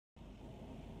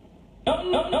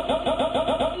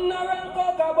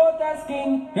rank about a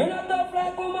skin. You're not tough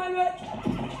like woman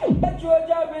with your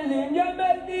javelin. You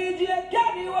make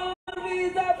djcady one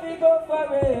visa fi go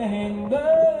foreign,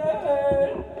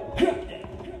 girl.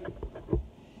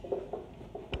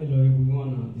 Hello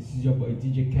everyone, this is your boy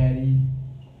djcady.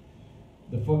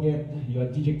 Don't forget your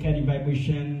djcady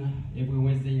vibration every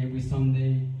Wednesday, every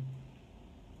Sunday.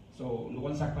 So, nous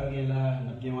allons parler là,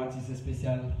 nous avons un artiste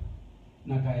spécial,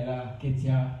 Nakaila,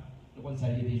 Ketia. Nous allons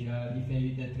saluer déjà, il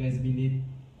fait 13 minutes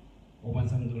au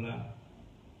ensemble là.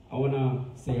 I wanna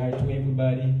say hi to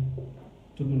everybody.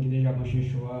 Tout le monde qui est déjà branché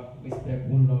choix, respect,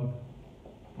 one love,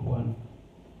 one.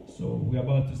 So, we are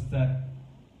about to start.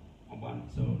 One.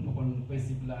 So, nous avons le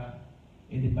principe là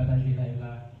et de partager live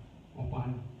là.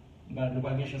 One. Nous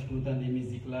avons une chance pour nous entendre des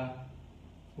musiques là.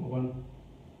 One.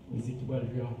 Musique qui va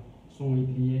jouer. Son est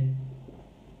lié.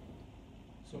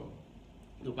 So,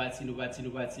 nous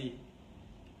bâtis.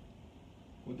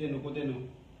 Côté nous.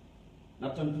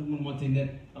 N'attendons tout le monde monter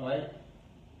net, alright?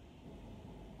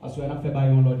 Parce qu'on a fait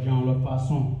bailler l'autre genre, l'autre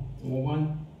façon. Vous comprenez?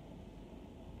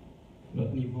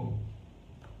 L'autre niveau.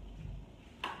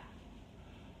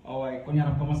 Alright, quand on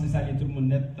a commencé à saluer tout le monde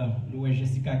net, nous avons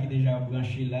Jessica qui est déjà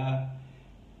branché là.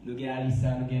 Nous avons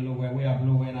Alissa, nous avons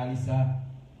Lowe, Alissa.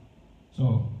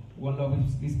 So, one love,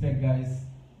 respect, guys.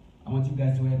 I want you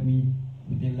guys to help me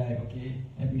with the live, okay?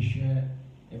 Help me share,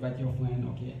 invite your friend,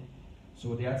 okay?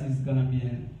 So the artist is gonna be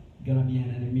in a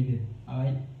minute,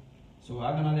 alright? So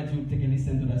I'm gonna let you take a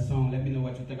listen to that song. Let me know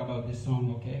what you think about this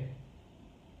song, okay?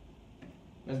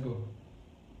 Let's go.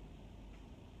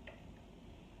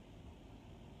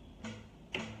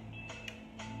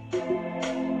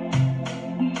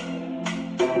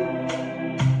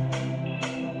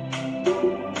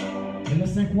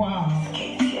 Wow.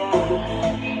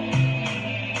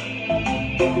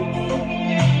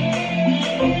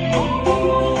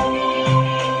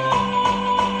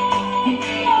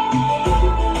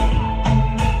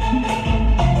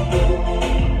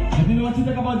 Let me know what you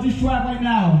think about this track right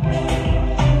now.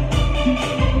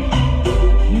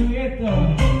 You hit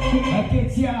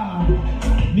Ketia,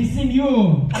 missing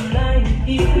you. I'm lying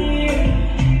here.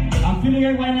 I'm feeling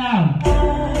it right now.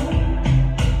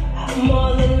 I'm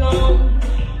all alone.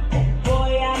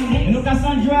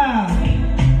 Cassandra,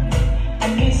 I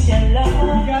miss your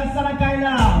love.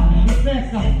 Kaila,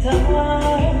 respect.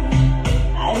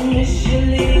 I miss you,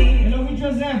 leave. Hello, with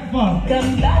Joseph.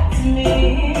 Come back to me.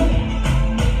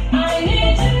 I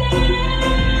need you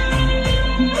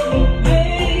now,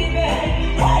 baby.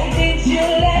 Why did you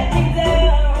let me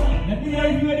down? Let me know if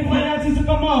you're ready for the artist to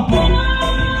come up.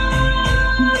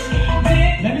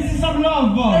 Let me see some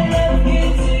love.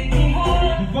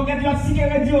 Don't forget your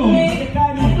Ckradio.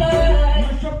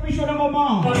 Show the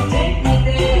moment. Come take me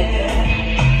there.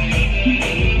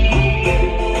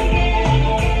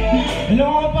 Hello,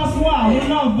 on passe moi, we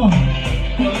love.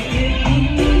 Come take me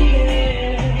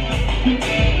there.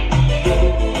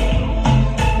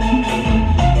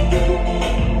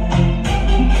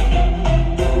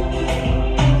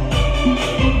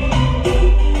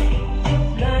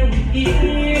 Lying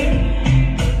here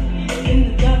in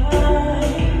the dark,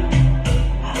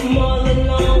 I'm all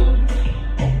alone.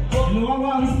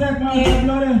 Respect, my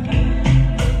brother.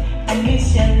 I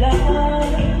miss your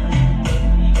love,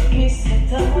 miss your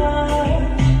touch,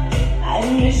 I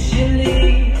miss your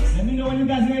lips. Let me know when you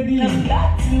guys ready. Come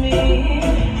back to me.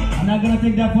 I'm not gonna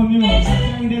take that from you. I'm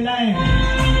sharing the live.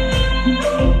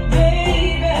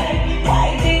 Baby, why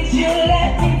did you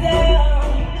let me down?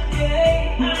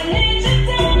 Yeah, I need you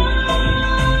down.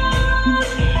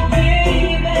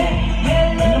 Baby, your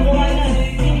love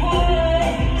takes me high.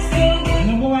 Still gives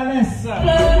me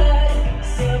blood,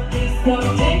 so please come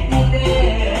take me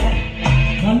there.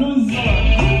 Malouz,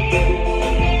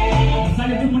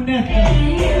 salut tout le monde net.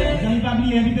 Vous n'avez pas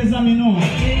oublié inviter des amis, non?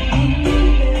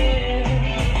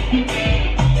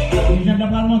 Les gens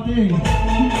doivent monter. On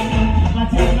va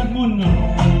tirer tout le monde.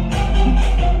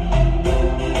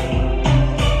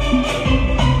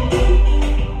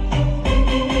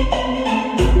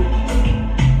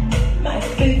 My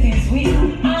faith is weak.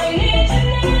 I need you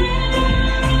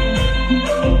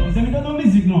now. Les amis, dans nos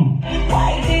musiques, non?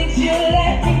 Why did you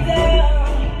let me down?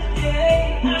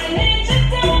 Yeah, I need you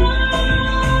down,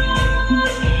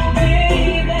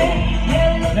 baby.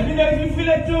 Let me know if you feel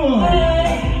it too.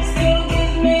 Still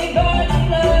gives me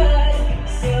butterflies.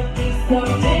 So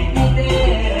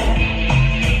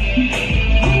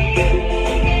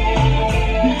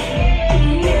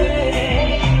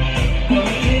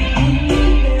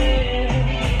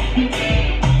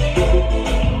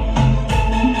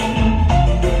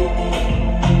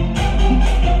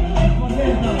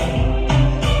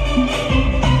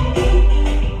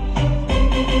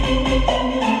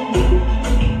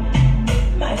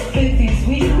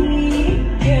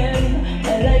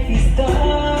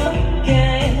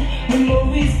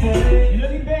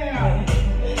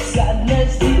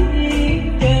sadness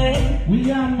deepen.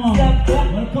 William, Stop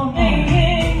welcome.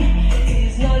 crying,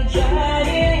 tears not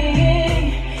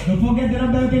drying. Don't forget the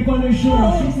number you can call the show,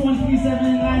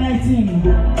 6137919.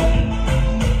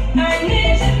 I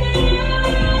need you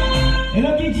now.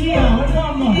 Hello Ketia,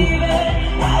 welcome.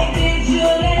 Why did you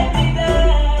let me down?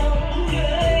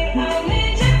 I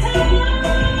need your touch.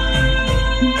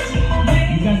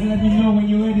 You guys let me know when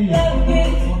you're ready.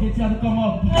 For Ketia to come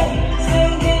up.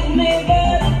 Still give me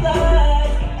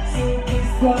butterflies. So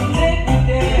please come take me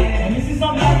there. And this is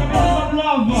some love, this is some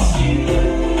love. If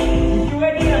you're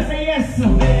ready, say yes.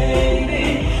 Baby,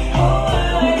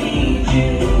 oh I need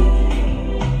you.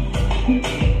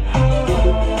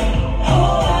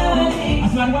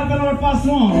 That's why I'm going to go fast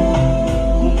one.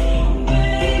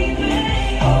 Baby,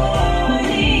 oh I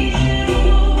need you.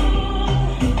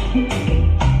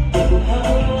 Oh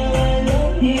I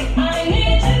love you. I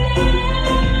need you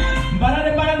now.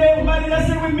 Balade, everybody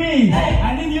listen with me. I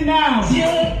need you now. I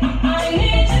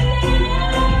need you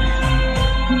now.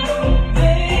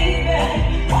 Baby,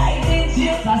 why did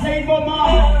you? So I say it for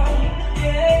more.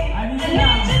 I need you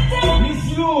now. Miss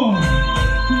you.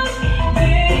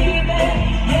 Baby,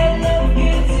 your love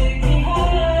can take me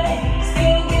high.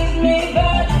 Still gives me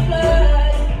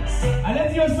butterflies. I let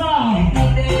you song.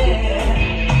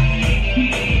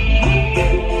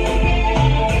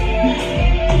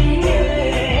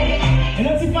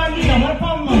 Hello Tiffany,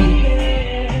 welcome.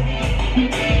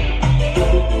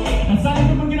 I'm sorry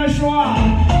to begin a show.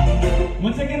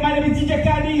 Once again, my name is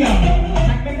djcady.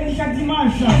 Chaque mercredi, chaque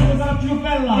dimanche, c'est vous allez toujours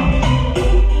faire là.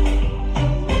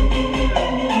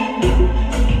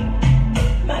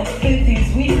 My faith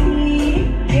is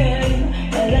weakened.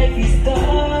 My life is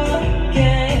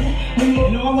darkened.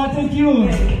 Hello, I want to thank you.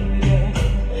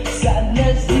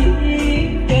 Sadness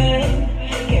deepened.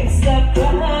 Can't stop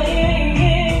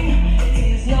crying.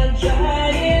 Tears not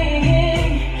drying.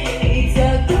 It's a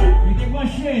good. Je t'ai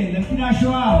branché, le coup d'un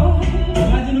show.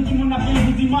 Imagine qui m'en a fait le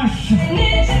dimanche. I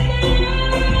need you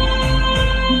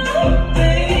now,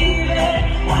 baby.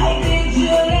 Why did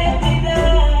you let me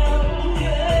down?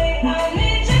 I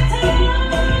need your touch,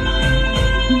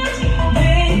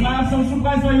 baby. I have some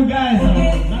surprise for you guys.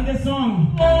 Not the song.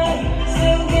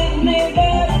 Still give me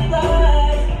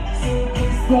butterflies. So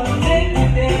please come take me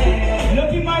there. Hello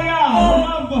Kimaya,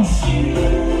 love.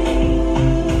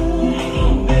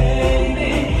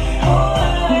 Baby, oh I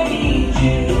need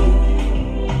you.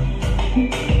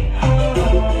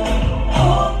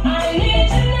 Oh I need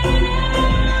you now.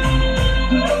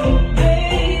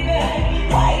 Baby,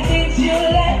 why did you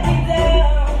let me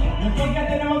down? Don't forget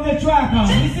the name of the track.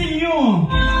 Listen you.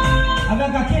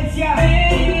 Avec Ketia.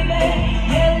 Baby,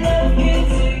 your love can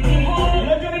take me high.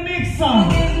 Hello Johnny Mix.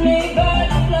 Give me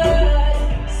butterflies.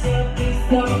 So please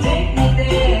come take me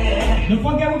there. Don't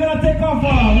forget we're gonna take off.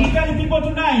 We're telling people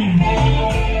tonight.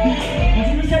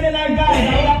 Continue share the live guys. I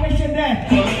would appreciate that.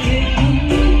 Come take me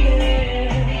there.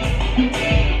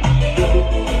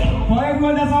 For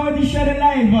everyone that's already shared the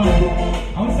live, I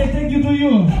would say thank you to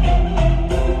you.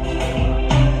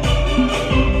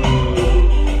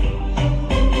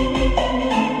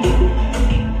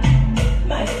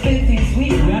 My faith is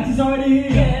weak. That is already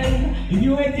here. If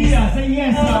you're ready, say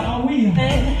yes. Are we?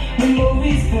 The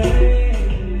movie's good.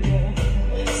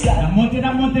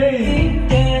 La montée.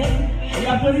 We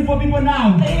are 24 people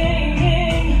now.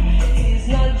 It's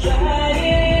not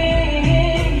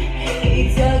drying.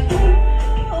 It's a cold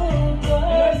Hello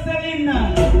blood. Selena.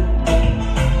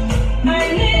 I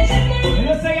need you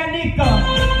Hello Sayanik. now.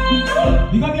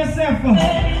 Big up yourself.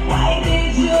 Why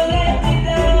did you let me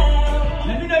down?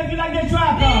 Let me know if you like the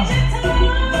track. If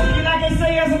you like it,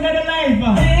 say yes on the live.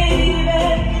 Baby,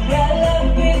 your love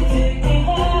can take me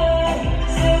high.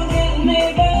 Still give me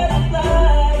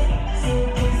butterflies. So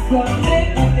please come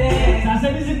take me there. Ça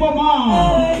c'est musique pour moi.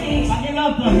 Pas de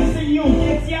l'autre. Listen you,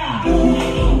 Ketia.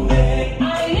 I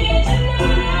need you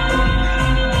now,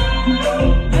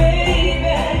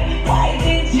 baby. Why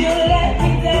did you let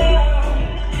me down?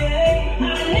 I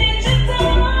need your touch,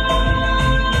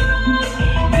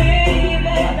 baby. I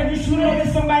think you should know this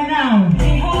song by now.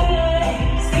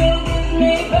 Still give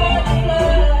me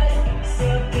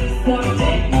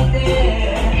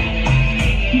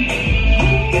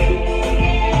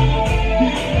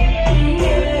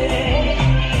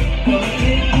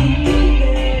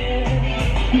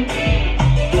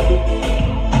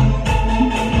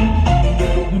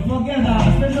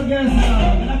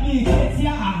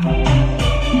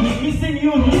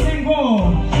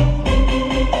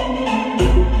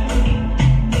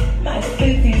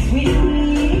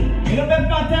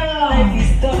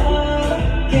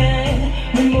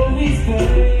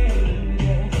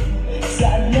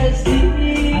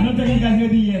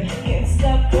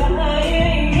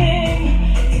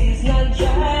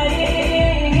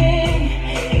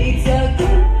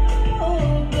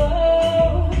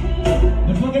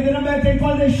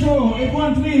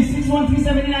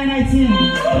 613-7919.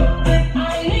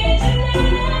 I need you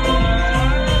now,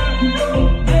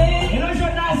 baby.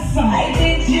 Why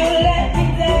did you let me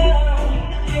down?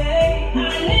 Yeah,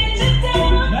 I need you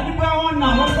down. Let me go on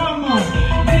now. What's going on?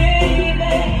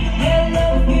 Baby, your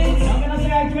love is I'm gonna say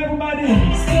hi to everybody.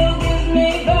 still gives me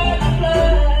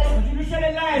butterflies. But you said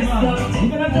it live, man.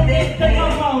 We're gonna take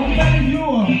off. We're gonna review.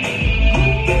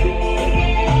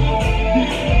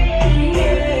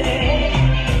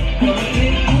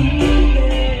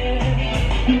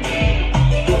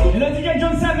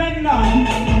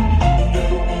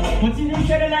 Continue to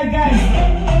share the light, guys.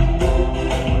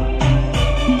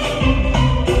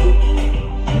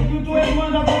 Thank you to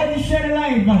everyone that already shared the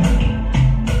live.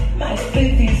 My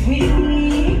faith is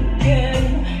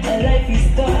weakened, my life is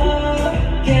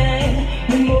darkened,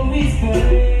 memories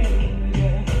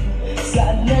fading,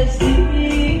 sadness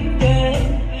deepened,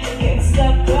 can't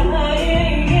stop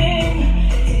crying,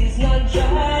 tears not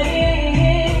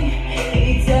drying,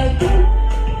 it's a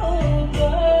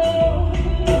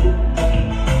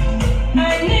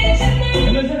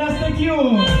Thank you.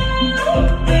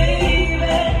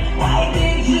 baby, why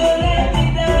did you let me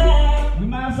down? We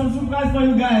might have some surprise for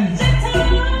you guys.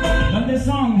 Love this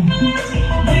song.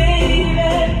 Baby,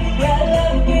 your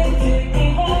love can take me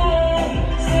home,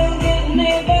 still give me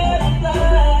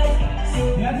butterflies.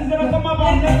 The artist gonna come up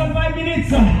on less than 5 minutes.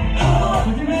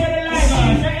 Continue to share the live.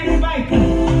 Share any bike.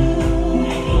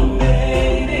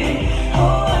 Baby, oh,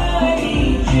 I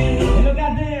need you. Look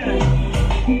at there.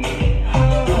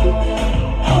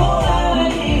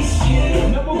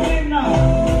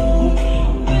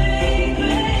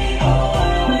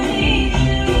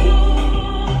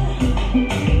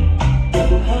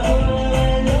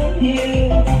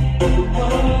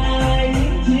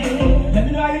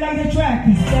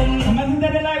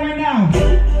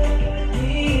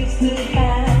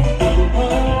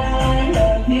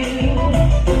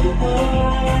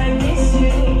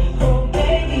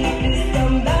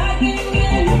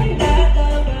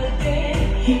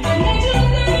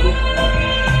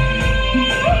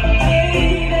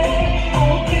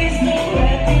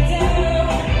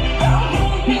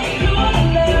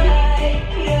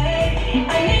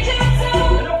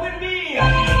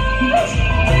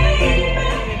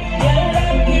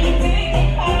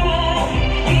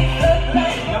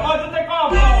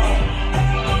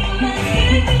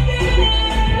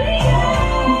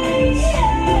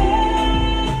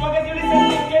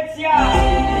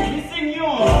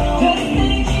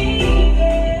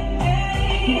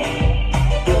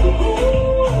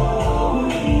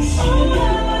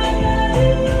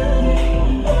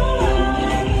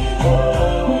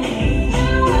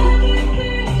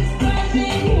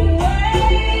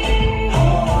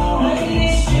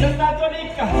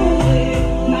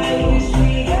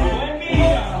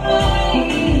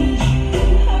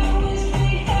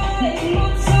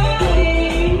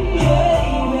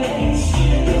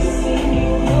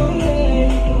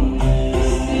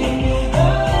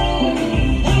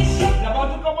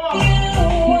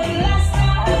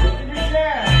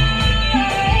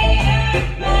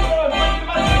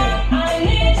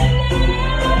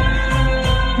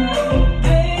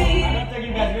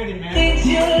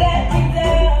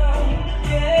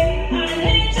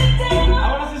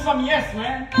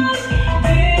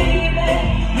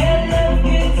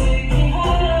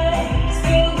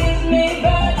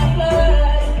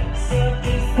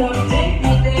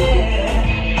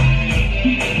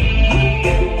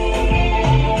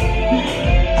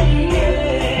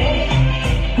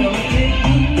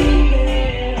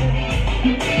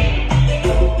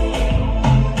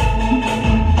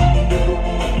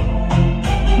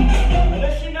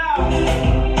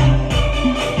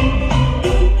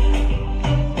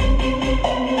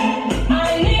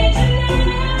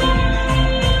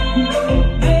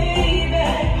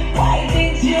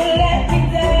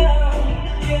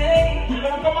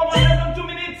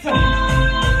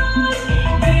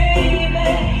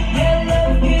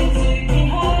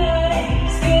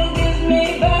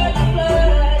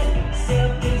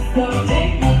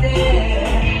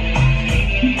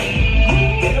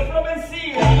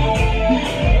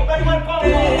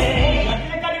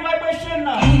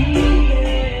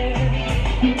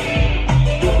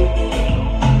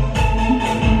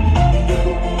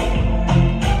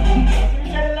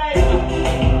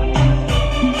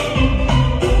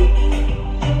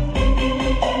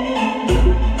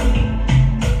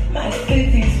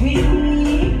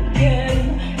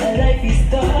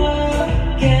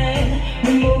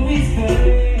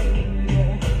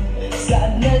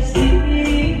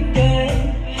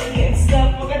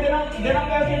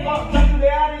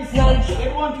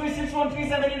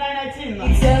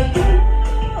 It's a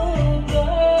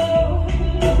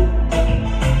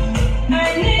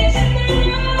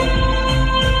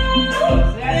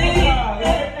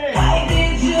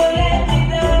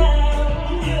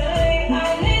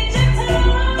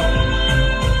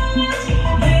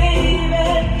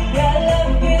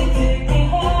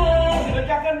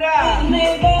Okay,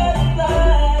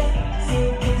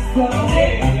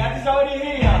 that is already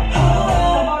here. It's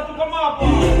about to come up.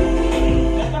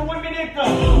 Just 1 minute.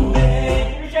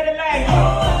 Can you share the light?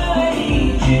 I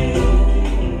need you.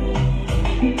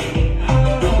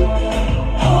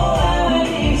 I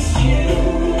miss you.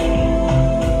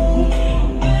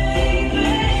 Baby,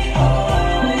 I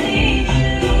need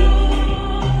you.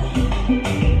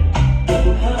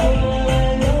 I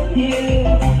love you.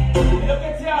 Look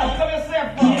at you. Come yourself.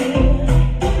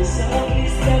 So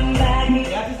please come back.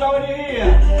 That is already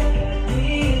here. We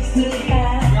used to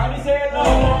have. You already say hello.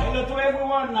 Hello to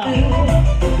everyone now. I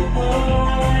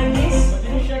miss What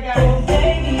did you share, you. guys?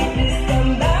 Baby, please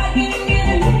come back and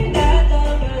give me that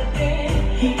love again.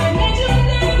 I need you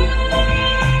now.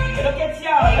 Look at you.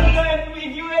 Let me know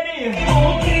if you ready.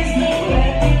 Oh, please don't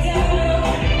let me down.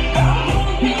 Come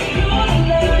hold me through the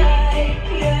night.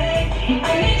 Yeah.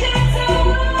 I need your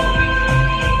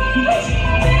touch,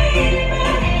 baby.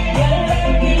 Your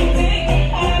love can take me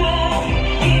high.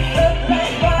 It looks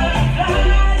like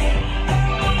butterflies.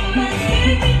 Come on, let's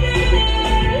take it there.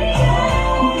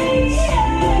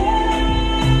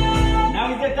 Now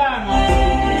is the time.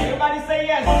 Everybody say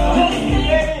yes.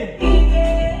 Ready?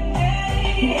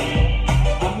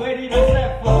 I'm ready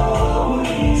myself.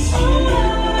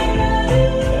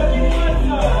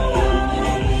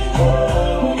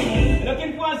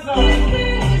 Looking for some.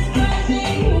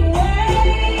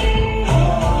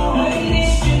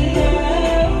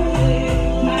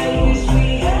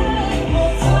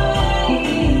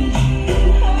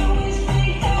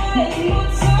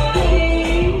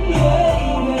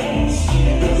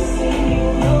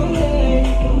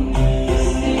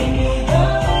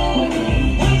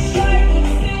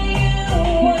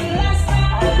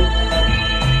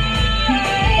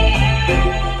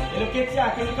 Hello, Ketia,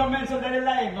 can you comment on that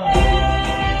live?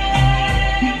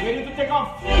 Ready to take off?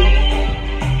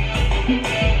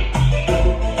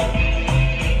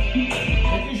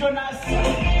 Thank you, Jonas.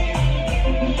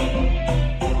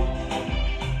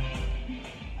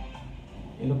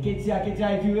 Hello, Ketia,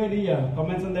 if you're ready,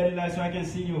 comment on that live so I can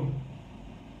see you.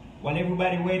 While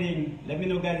everybody waiting, let me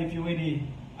know, guys, if you're ready.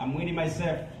 I'm ready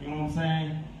myself, you know what I'm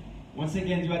saying? Once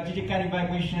again, you are djcady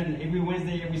Vibration every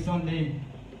Wednesday, every Sunday,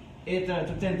 8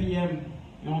 to 10 p.m.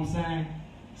 You know what I'm saying?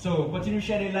 So continue to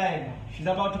share the live. She's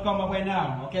about to come up right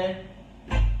now, okay?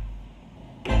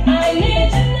 I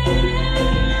need you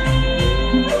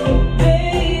now,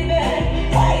 baby.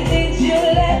 Why did you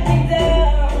let me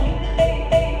down?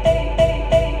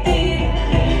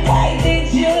 Why did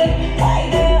you? Why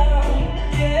now?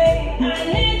 Yeah, I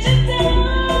need you down,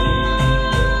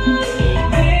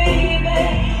 baby.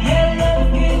 Your love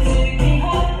can take me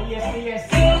high. Yes.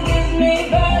 Still gives me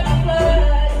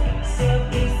butterflies. So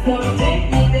please don't take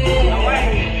me there. Alright.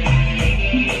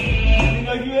 Let me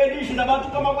know if you're ready. She's about to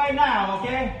come up right now,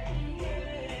 okay?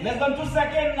 Less than 2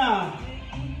 seconds now.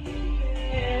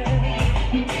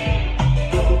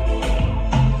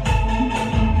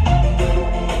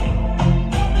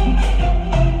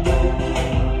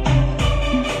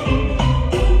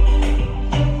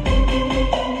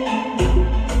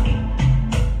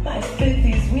 My faith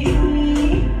is weak,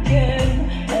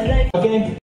 and life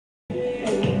Okay?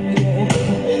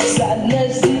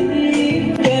 sadness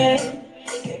deep,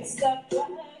 can't stop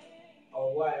crying.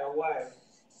 Alright.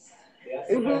 They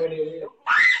are already here.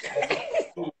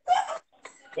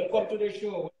 Welcome to the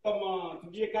show.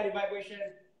 Welcome to djcady Vibration.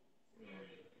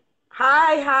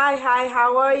 Hi,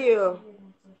 how are you?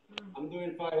 I'm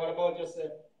doing fine. What about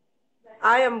yourself?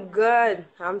 I am good.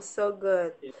 I'm so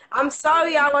good. I'm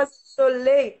sorry I was so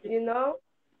late,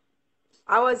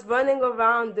 I was running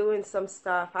around doing some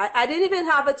stuff. I didn't even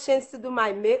have a chance to do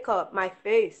my makeup, my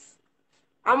face.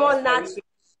 I'm all natural.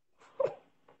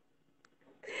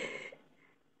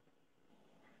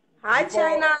 Hi,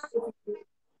 China.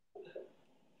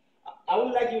 I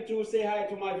would like you to say hi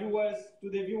to my viewers, to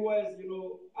the viewers,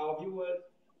 our viewers.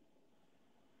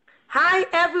 Hi,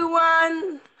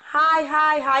 everyone. Hi.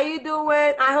 How you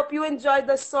doing? I hope you enjoyed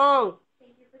the song.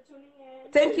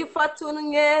 Thank you for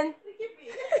tuning in.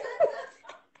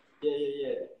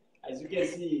 Yeah. As you can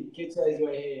see, Ketia is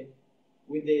right here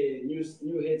with the new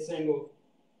hit single,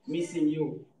 Missing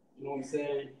You. You know what I'm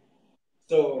saying?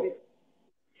 So,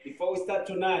 before we start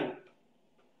tonight,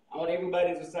 I want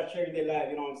everybody to start sharing their live,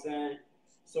 you know what I'm saying?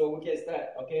 So we can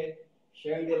start, okay?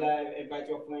 Sharing the live, invite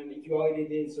your friend. If you already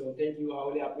did, so thank you. I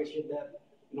really appreciate that.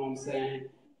 You know what I'm saying?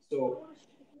 So,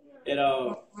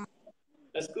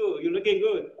 that's cool. You're looking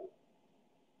good.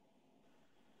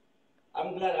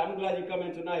 I'm glad you're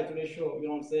coming tonight to the show. You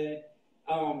know what I'm saying?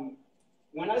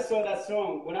 When I saw that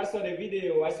song, when I saw the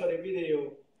video,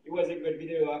 it was a good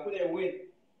video. I couldn't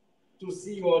wait to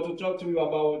see you or to talk to you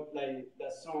about like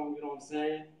that song. You know what I'm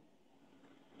saying?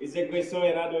 It's a great song,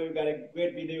 and I know you got a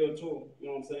great video too. You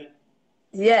know what I'm saying?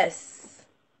 Yes.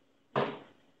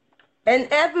 And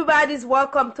everybody's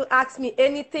welcome to ask me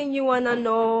anything you want to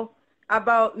know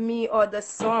about me or the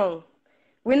song.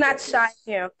 We're not shy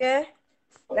here, okay?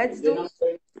 Okay. Let's The do number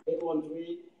is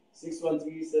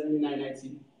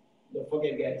 813-613-7990. Don't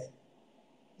forget, guys.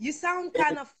 You sound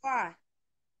kind of far.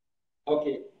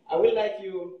 Okay. I would like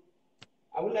you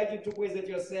to present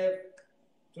yourself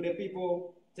to the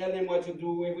people. Tell them what you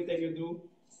do, everything you do.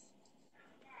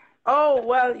 Oh,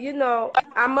 well,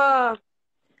 I'm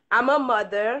a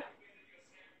mother.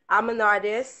 I'm an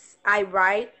artist. I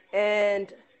write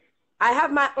and I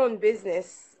have my own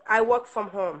business. I work from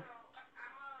home.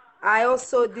 I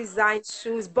also design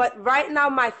shoes, but right now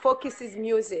my focus is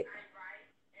music.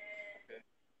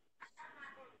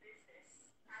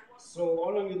 So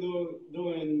how long you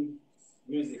doing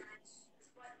music?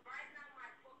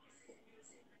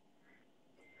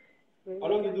 How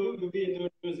long you been doing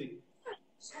music?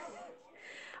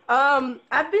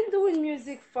 I've been doing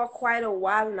music for quite a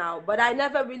while now, but I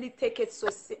never really take it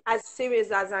as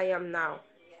serious as I am now.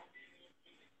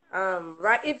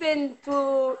 Right, even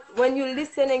to when you're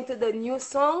listening to the new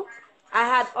song, I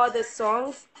had other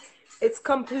songs. It's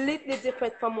completely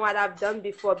different from what I've done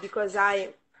before because I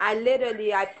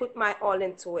literally I put my all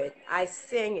into it. I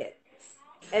sing it,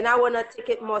 and I wanna take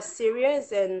it more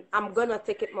serious, and I'm gonna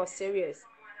take it more serious.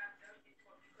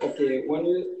 Okay, when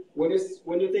you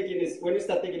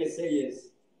start taking it serious,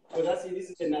 because I see this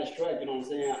is a nice track. You know what I'm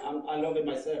saying? I love it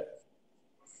myself.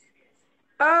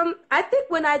 I think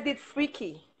when I did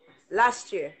Freaky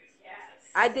last year,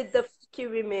 I did the Freaky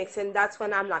remix, and that's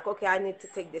when I'm like, okay, I need to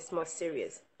take this more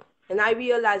serious. And I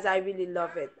realized I really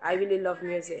love it. I really love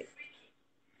music.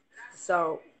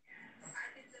 So,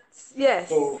 yes.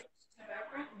 So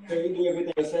so you do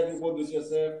everything yourself. You produce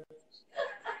yourself.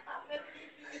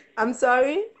 I'm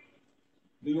sorry?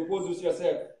 Do you produce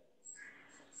yourself?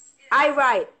 I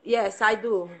write. Yes, I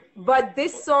do. But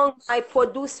this song, my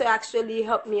producer actually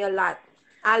helped me a lot.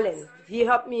 Alan, he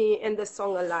helped me in the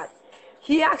song a lot.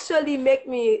 He actually make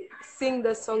me sing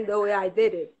the song the way I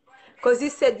did it. Because he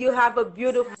said you have a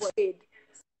beautiful way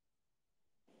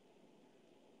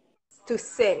to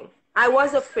sing. I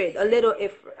was afraid, a little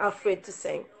afraid to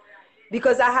sing.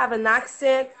 Because I have an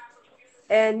accent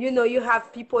and you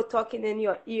have people talking in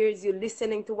your ears, you're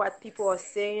listening to what people are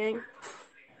saying.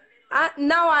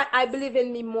 Now I believe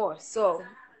in me more, so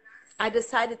I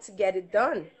decided to get it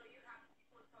done.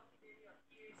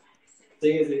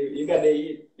 Seriously, you got the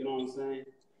hit. You know what I'm saying?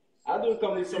 I do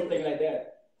come with something like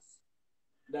that.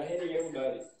 That hitting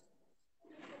everybody.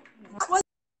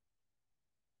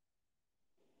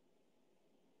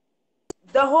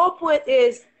 The whole point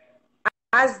is,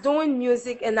 as doing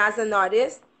music and as an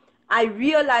artist, I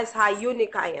realize how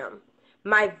unique I am.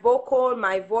 My vocal,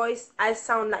 my voice, I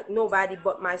sound like nobody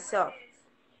but myself.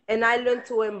 And I learned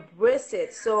to embrace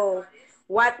it. So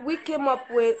what we came up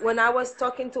with when I was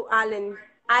talking to Alan,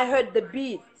 I heard the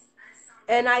beat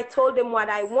and I told him what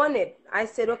I wanted. I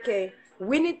said, okay,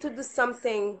 we need to do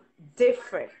something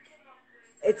different.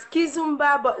 It's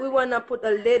kizumba, but we want to put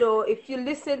a little, if you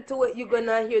listen to it, you're going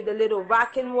to hear the little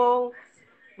rock and roll.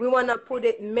 We want to put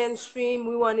it mainstream.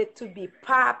 We want it to be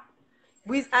pop.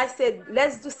 I said,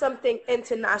 let's do something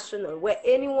international where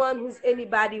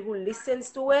anybody who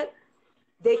listens to it,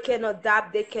 they can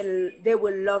adapt, they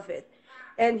will love it.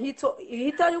 And he thought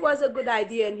it was a good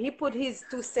idea, and he put his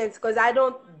 2 cents because I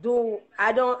don't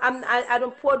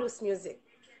produce music.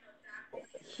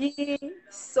 He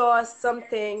saw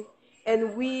something,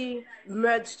 and we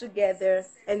merged together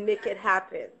and make it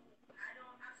happen.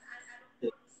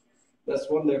 That's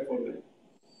wonderful, man.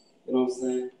 You know what I'm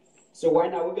saying? So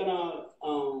right now we're gonna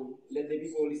let the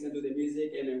people listen to the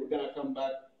music, and then we're gonna come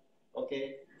back.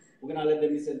 Okay, we're gonna let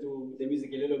them listen to the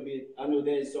music a little bit. I know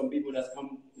there's some people that's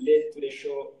come late to the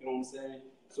show. You know what I'm saying?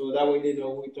 So that way they know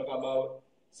what we talk about.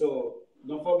 So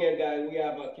don't forget, guys, we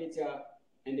have Ketia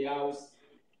in the house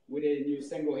with a new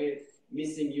single hit,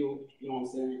 "Missing You." You know what I'm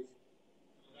saying?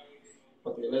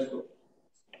 Okay, let's go.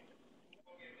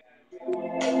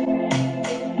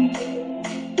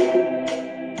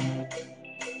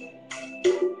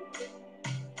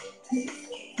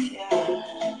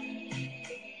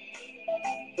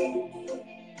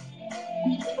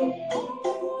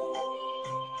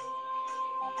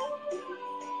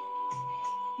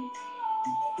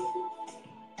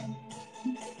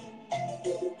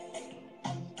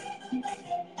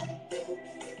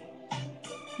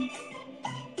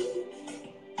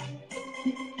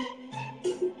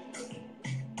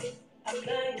 I'm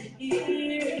lying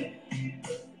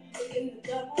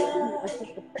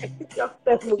Your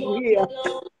family.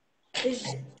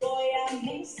 Boy, I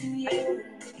miss you.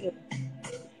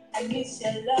 I miss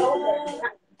your love.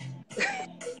 I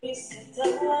miss your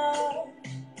touch.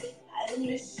 I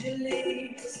miss your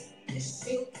lips. Miss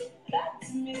you back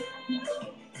to me.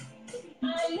 I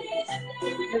miss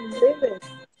The lyrics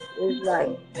is like,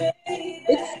 you, baby.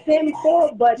 it's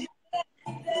simple, but I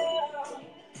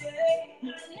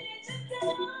need your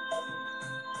touch.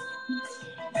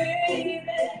 Baby,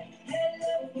 your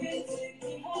love can take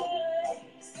me high.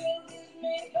 Still gives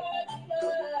me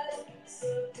butterflies. So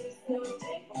please don't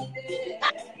take me there.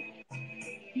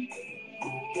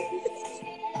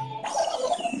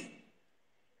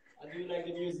 How do you like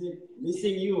the music?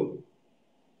 Missing you.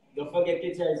 Don't forget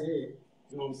Ketia is here.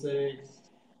 You know what I'm saying?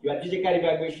 You are DJ Cady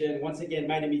Vibration. Once again,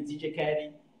 my name is DJ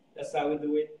Cady. That's how we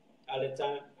do it all the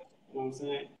time. You know what I'm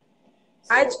saying?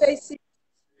 I So, Tracy.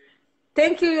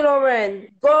 Thank you, Lauren.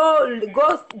 Go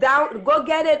down, go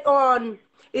get it on.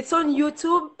 It's on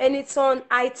YouTube and it's on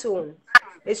iTunes.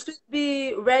 It should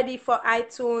be ready for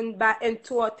iTunes by in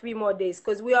 2 or 3 more days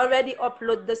because we already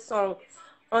upload the song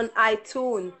on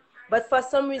iTunes. But for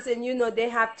some reason, they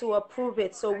have to approve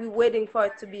it. So we're waiting for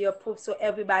it to be approved so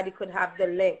everybody could have the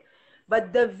link.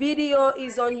 But the video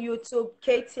is on YouTube.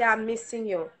 Ketia, I'm missing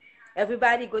you.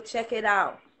 Everybody go check it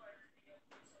out.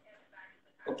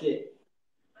 okay.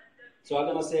 So I'm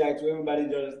gonna say hi to everybody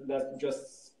that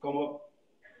just come up.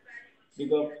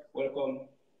 Big up, welcome.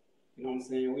 You know what I'm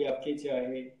saying? We have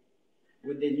Ketia here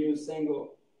with the new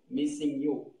single "Missing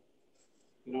You."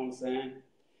 You know what I'm saying?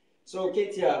 So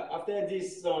Ketia, after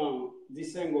this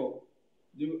single,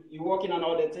 you working on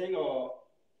other thing or?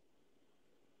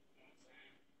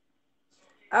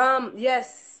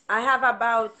 Yes, I have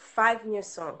about 5 new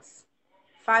songs,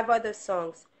 5 other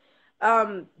songs.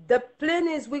 The plan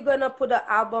is we're gonna put an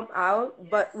album out,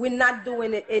 but we're not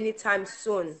doing it anytime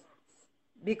soon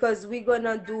because we're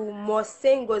gonna do more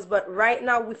singles. But right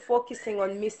now we're focusing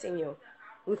on Missing You.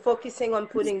 We're focusing on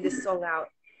putting this song out.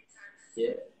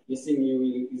 Yeah, "Missing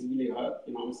You" is really hard.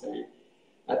 You know what I'm saying?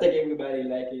 I think everybody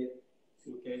like it.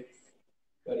 Okay,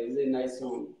 but it's a nice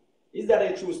song. Is that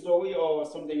a true story or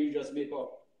something you just make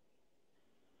up?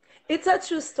 It's a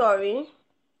true story.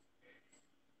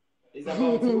 It's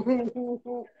about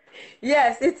you.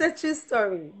 Yes, it's a true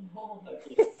story.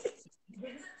 Okay,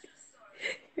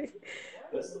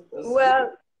 that's good.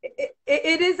 Well,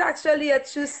 it is actually a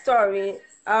true story.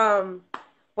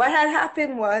 What had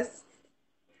happened was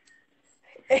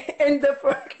in the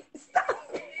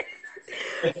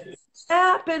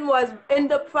happened was in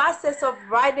the process of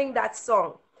writing that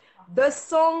song, the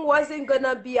song wasn't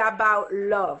gonna be about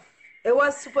love. It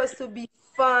was supposed to be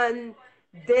fun,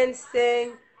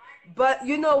 dancing. But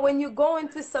when you go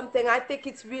into something, I think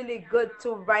it's really good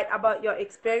to write about your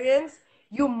experience.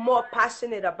 You're more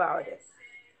passionate about it.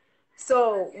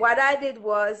 So what I did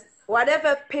was,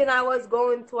 whatever pain I was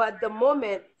going through at the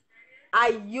moment,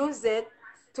 I used it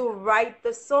to write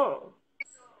the song,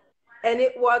 and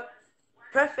it worked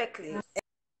perfectly.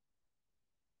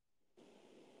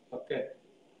 Okay,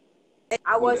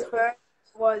 I was wonderful, hurt,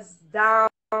 was down,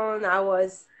 I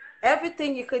was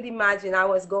everything you could imagine. I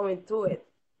was going through it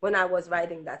when I was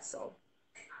writing that song.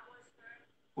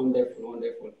 wonderful,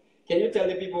 wonderful. Can you tell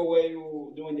the people where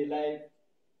you doing the live?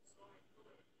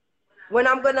 When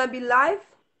I'm gonna be live?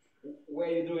 Where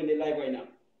you doing the live right now?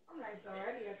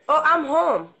 Oh, I'm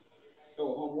home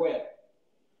Oh, home where?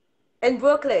 in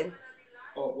Brooklyn.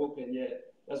 Oh, Brooklyn, yeah.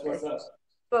 That's what's Yes, up.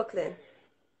 Brooklyn.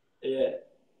 Yeah.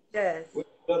 Yes. We have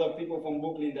a lot of people from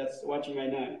Brooklyn that's watching right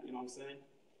now, you know what I'm saying?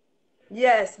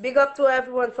 Yes. Big up to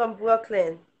everyone from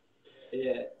Brooklyn.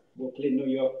 Yeah. Brooklyn, New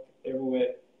York,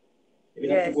 everywhere. Even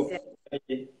have Yes. people Yes. from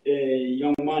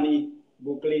Young Money,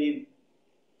 Brooklyn,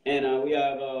 and we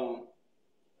have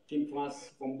Team France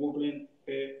from Brooklyn,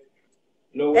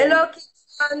 Hello, Lauren.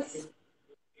 Kids.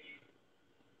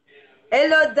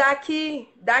 Hello, Daki.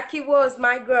 Daki was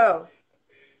my girl.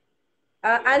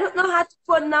 I don't know how to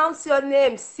pronounce your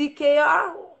name.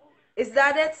 CKR? Is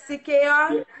that it?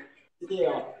 CKR? Yeah.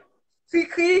 Yeah.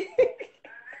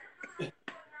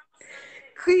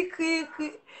 Kri.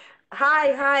 Kri.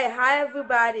 Hi,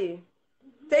 everybody.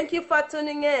 Thank you for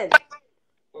tuning in.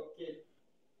 Okay.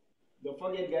 Don't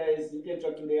forget, guys, you can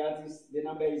talk to the artist. The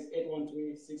number is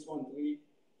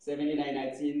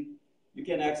 813-613-7919. You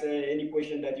can ask any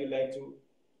question that you like to.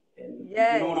 And if you don't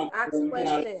Yes, want ask to,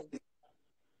 questions.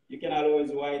 you can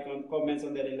always write on comments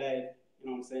under the live. You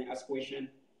know what I'm saying? Ask question.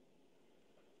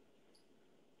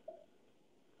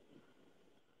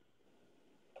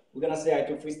 We're gonna say hi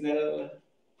to Frisnel,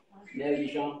 Nelly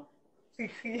Jean.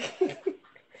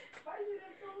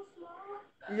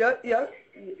 Yo.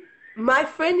 My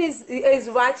friend is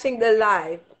watching the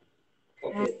live.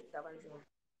 Okay.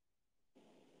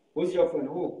 Who's your friend?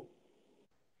 Who?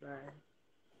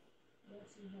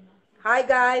 Hi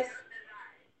guys.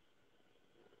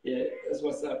 Yeah, that's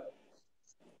what's up.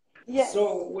 Yes.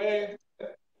 So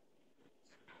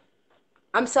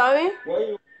I'm sorry? where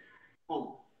you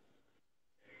from?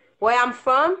 Where I'm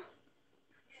from?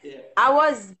 Yeah.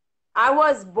 I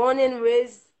was born and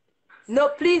raised. No,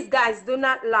 please guys, do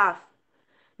not laugh.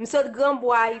 I'm so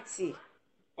Gambo Haiti.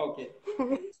 Okay.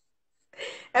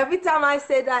 Every time I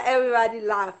say that, everybody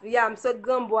laugh. Yeah, I'm so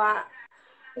Gambo.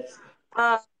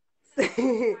 Uh,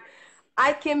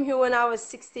 I came here when I was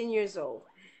 16 years old.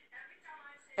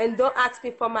 And don't ask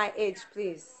me for my age,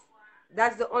 please.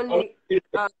 That's the How long only. you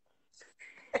been Uh,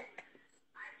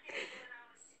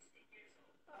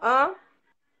 uh,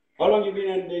 how long you been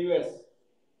in the US?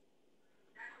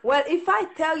 well, if I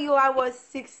tell you I was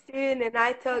 16 and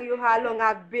I tell you how long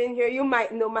I've been here, you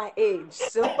might know my age.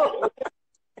 So,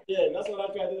 Yeah, that's what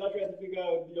I try to figure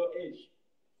out your age.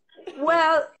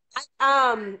 well,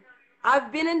 um,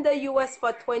 I've been in the US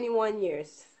for 21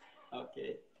 years.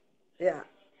 Okay. Yeah.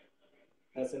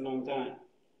 That's a long time.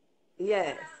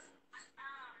 Yes.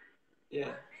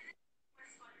 Yeah.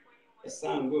 It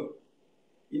sounds good.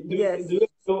 Yes. Do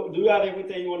you have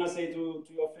everything you want to say to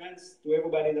your friends, to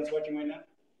everybody that's watching right now?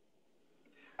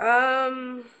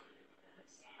 Um,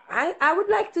 I would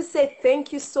like to say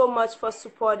thank you so much for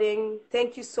supporting.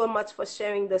 Thank you so much for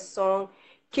sharing the song.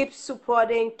 Keep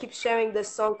supporting, keep sharing the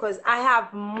song because I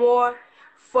have more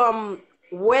from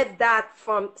where that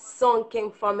from song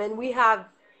came from, and we have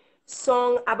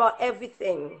song about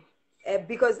everything.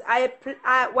 Because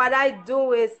what I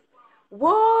do is,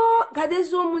 whoa, gade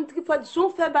joun moun ki fote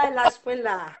joun fe bay la jpwen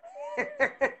la.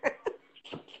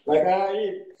 Like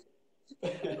I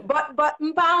But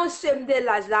mpa an shem de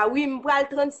l'âge la. Oui, m'pral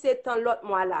 37 ans l'autre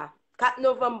mois là. 4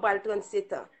 novembre m'pral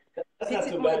 37 ans. that's not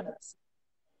Petit too moi. bad. That's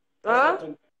not Hein?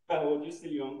 too bad. Oh, you're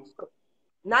still young.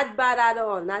 Not bad at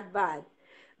all, not bad.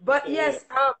 But Yeah. yes,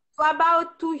 you're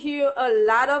about to hear a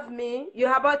lot of me.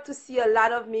 You're about to see a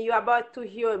lot of me. You're about to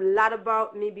hear a lot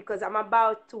about me because I'm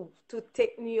about to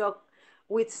take New York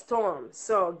with Storm.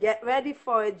 So get ready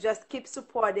for it. Just keep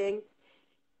supporting.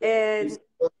 And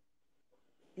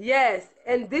yes,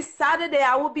 and this Saturday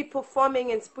I will be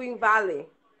performing in Spring Valley.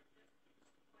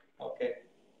 Okay.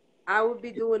 I will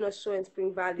be doing a show in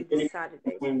Spring Valley this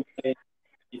Saturday.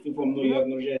 If you're from New Mhm. York,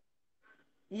 New Jersey,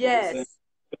 listen, Yes,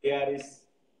 Paris,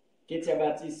 Ketia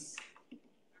Baptiste.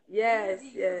 yes,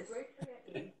 yes.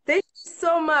 Thank you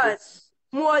so much.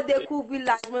 More découvrir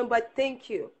l'âge, but thank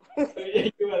you.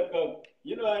 You're welcome.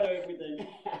 You know I know everything.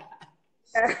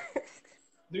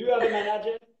 Do you have a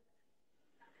manager?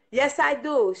 Yes, I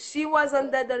do. She was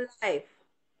under the life.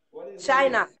 What is the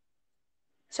name? China. Oh,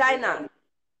 China. China. China,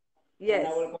 Yes.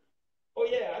 welcome. Oh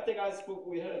yeah, I think I spoke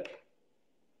with her.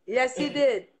 Yes, you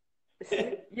did.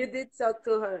 You did talk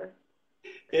to her.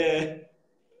 Yeah,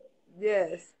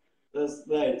 Yes. that's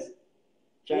nice.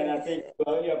 China, Yes. thank you.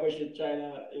 I really appreciate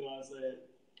China, you know what I'm saying,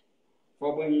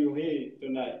 for bringing you here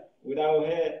tonight. Without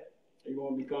her, you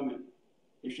won't be coming.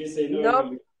 If she say no, you Nope.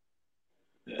 will be.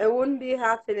 Yeah. It wouldn't be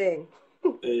happening.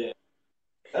 Yeah.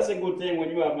 That's a good thing when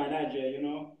you have manager, you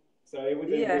know. So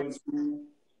everything Yeah. goes smooth.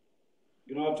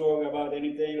 You don't have to worry about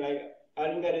anything. Like all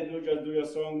you gotta do, just do your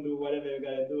song, do whatever you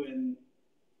gotta do, and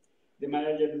the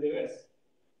manager do the rest.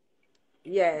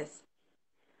 Yes.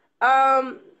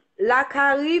 La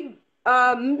Carib,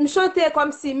 m chante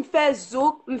comme si m fè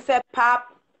zouk, m fè pop.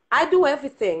 I do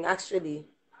everything actually.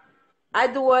 I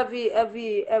do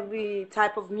every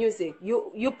type of music.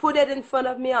 You put it in front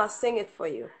of me, I'll sing it for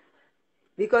you.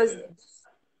 Because Yeah.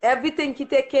 everything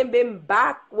Kite came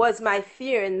back was my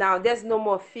fear, and now there's no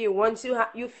more fear. Once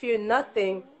you fear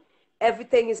nothing,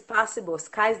 everything is possible.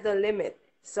 Sky's the limit.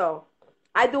 So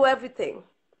I do everything.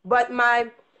 But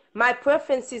my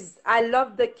preference is I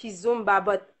love the kizumba,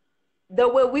 but the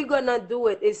way we're gonna do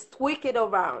it is tweak it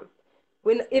around.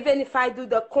 Even if I do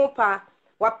the compa,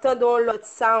 wap tan don lot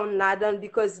sound la dan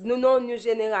because nou non new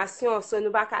generasyon, so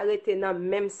nou bak arete nan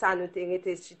menm sa nou te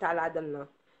rete chita la dan nan.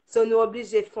 So nou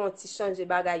oblije fon ti chanje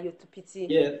bagay yo tout piti.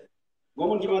 Yeah.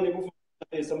 Woman, give on the move.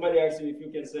 Somebody asked you if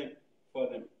you can sing for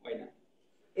them right now.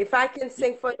 If I can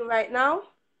sing for you right now,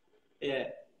 Yeah.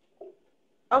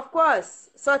 of course.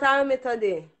 Sot a reme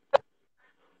tande.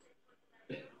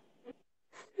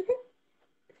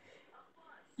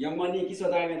 Young money, qui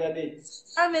sont arrivés today?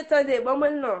 A reme tande, bon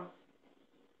mwen nan.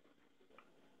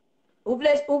 Ou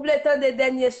ble tande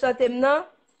denye chante m nan?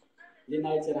 The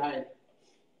night said hi.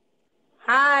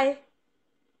 Hi.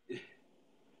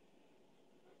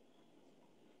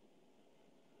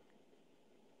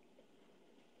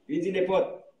 Lui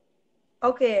n'importe.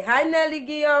 Okay, hi Nelly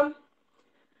Guillaume.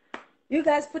 You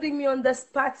guys putting me on the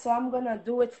spot, so I'm gonna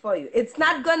do it for you. It's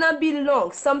not gonna be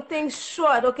long, something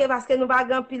short, okay? Parce que nous pas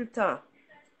grand pile temps.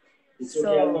 It's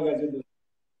okay as long So, as you do.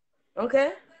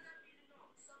 okay?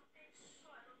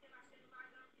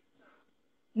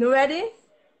 You ready?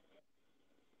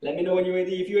 Let me know when you're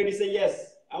ready. If you're ready, say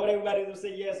yes. I want everybody to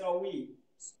say yes or we.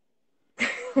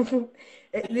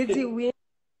 Liddy win.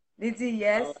 Liddy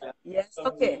yes. All right. Yes.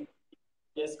 Okay.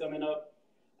 Yes, coming up.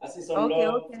 I see some Okay,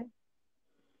 love. okay.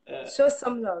 Show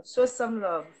some love. Show some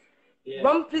love. Yeah.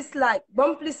 Bon plus like.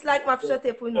 Bon plus like m'a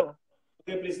chote pour nous.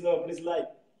 Okay, please love, please like.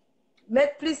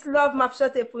 Met plus love m'a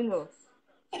chote pour nous.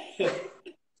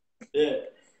 Yeah.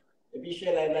 Et puis,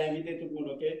 Shell, elle a invité tout le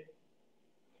monde, ok?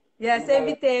 Yes,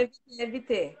 invité.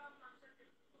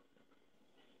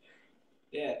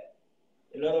 Yeah.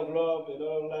 A lot of love, a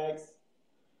lot of likes.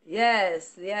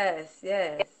 Yes.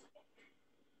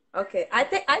 Okay, I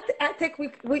think we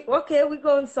okay, we're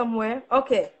going somewhere.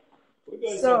 Okay. We're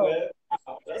going somewhere.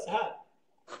 Wow, that's hot.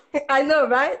 I know,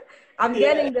 right? I'm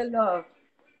getting the love.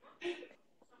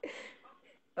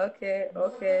 Okay.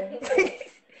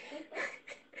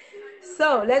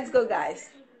 So let's go, guys.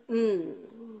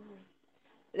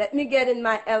 Let me get in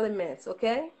my elements,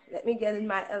 okay? Let me get in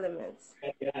my elements.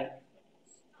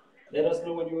 Let us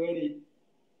know when you're ready.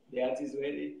 The artist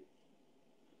ready.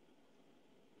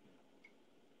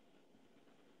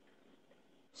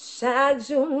 Chaque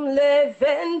jour, les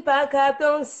veines pas qu'à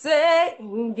danser,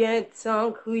 gen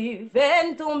tan cri,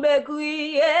 veine tombe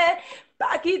crier,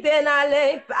 pas quitter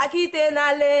n'aller,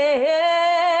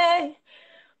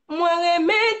 Moi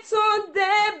remets ton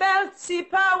de belles petits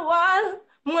paroles,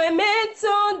 moi remets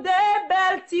ton de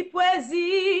belles petits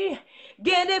poésies,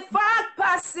 gen des fois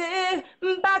passé,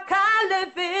 m'pas qu'à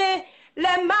lever,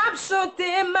 les map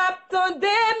chanter, map tande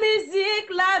musique,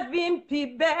 la vie m'pi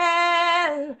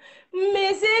belle.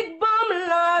 Musique bon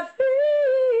la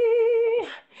vie,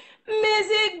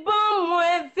 musique bon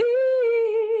moi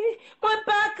vie, moi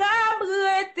pas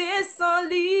cabrete sans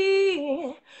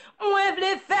lit, moi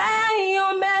vle faire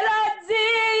une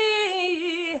mélodie,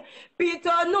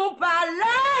 plutôt nous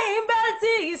parler une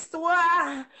belle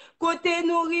histoire, côté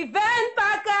nous riven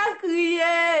pas qu'à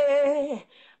crier,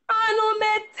 on nous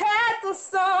met tête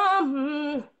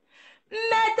ensemble.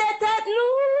 Mettez tête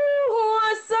nous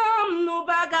ensemble, nous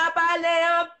pas qu'à parler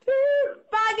en pile,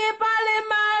 pas qu'à parler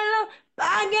mal,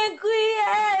 pas qu'à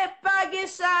crier, pas qu'à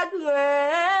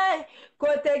chagrin,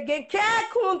 côté qu'est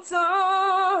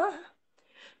content,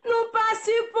 nous pas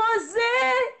supposé,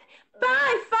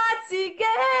 pas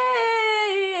fatigué.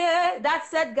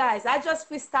 That's it, guys. I just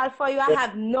freestyle for you. I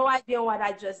have no idea what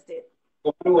I just did.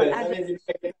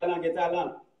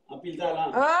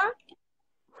 Huh?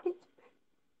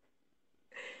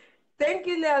 Thank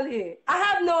you, Nelly. I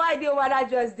have no idea what I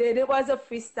just did. It was a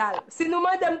freestyle. Si nous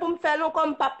demandons pour me faire long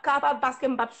comme pas capable parce que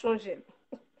je ne peux pas changer.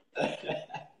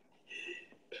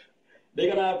 They're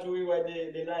gonna have to rewrite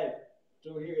the live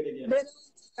to hear it again.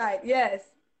 Right,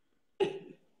 yes.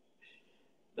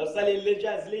 Donc ça les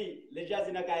jazzy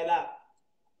na kaila.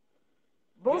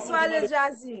 Bonsoir les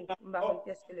jazzy.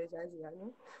 Qu'est-ce que les jazzy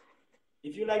non?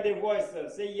 If you like the voice,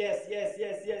 say yes.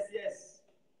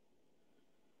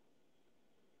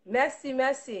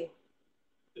 Merci.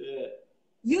 Yeah.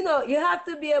 You know, you have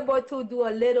to be able to do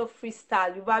a little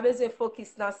freestyle. You pas besoin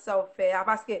focus dans ça faire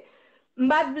parce que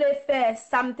m'pa vle faire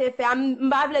ça m'te fait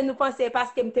m'pa vle nous penser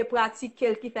parce que m'te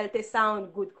pratiquer qui fait te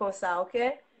sound good comme ça, OK?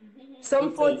 So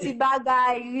m'font petit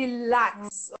bagay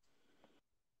relax.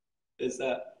 C'est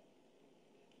ça.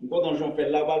 M'po dans j'en fais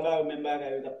la bagay ou même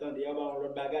bagay t'attendais y avoir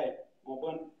l'autre bagay.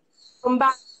 Comprendre?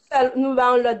 Nous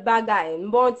va l'autre bagay, un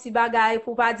bon petit bagay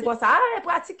pour pas dire comme ça,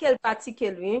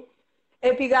 pratiquer lui.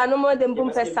 Et puis gars nous demande pour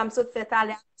me faire ça me saute fait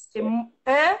aller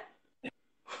hein?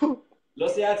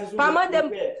 L'océan artiste pas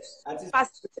demande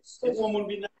artiste c'est pour monde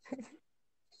bien.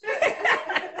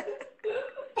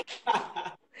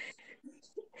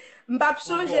 M'pas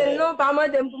changer non, pas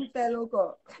demande pour me faire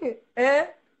encore. Hein?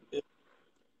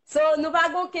 So nous pas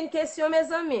aucune question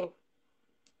mes amis.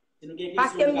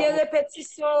 Parce que m'y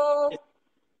répétition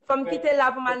faut quitter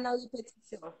là pour mal dans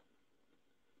répétition.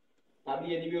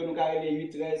 Tablier numéro nous carré 8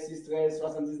 13 6 13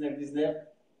 79 19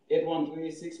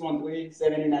 813 613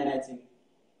 7919.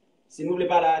 Si nous voulons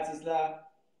pas l'artiste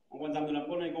là, on va nous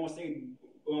prendre un conseil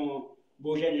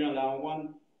beau jeune gens là, on va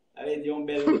avec des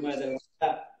belles demoiselles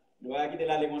là. Nous va quitter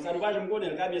là les comme ça, nous va je me connais,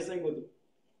 le bien 5 photos.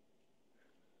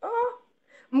 Oh,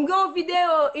 m'gon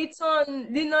vidéo it's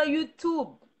on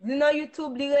YouTube.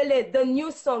 YouTube, the new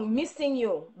song Missing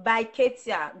You by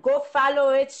Ketia. Go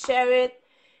follow it, share it.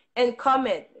 and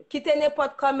comment. Quittez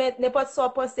n'importe comment, n'importe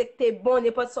soit penser que t'es bon,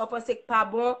 n'importe soit penser que pas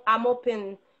bon. I'm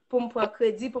open pour me prendre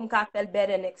crédit, pour me faire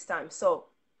better next time. So,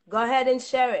 go ahead and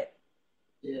share it.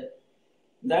 Yeah.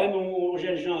 D'ailleurs, on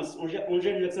jeune gens, on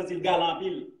jeune senti le galant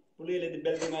pile pour les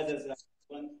belles demoiselles.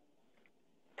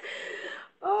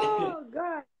 Oh,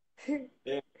 God.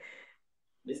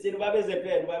 Mais si nous pas besoin de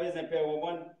faire, nous pas besoin de faire,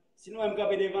 si nous même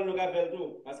camper devant nous faire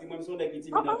tout, parce que moi, je suis des petits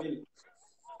timides en pile.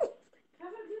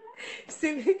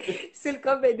 Si le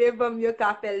camp est devant mieux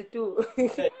qu'à faire le tout.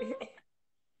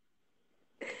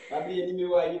 Pas oublier le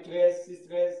numéro 813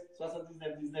 613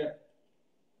 79 19.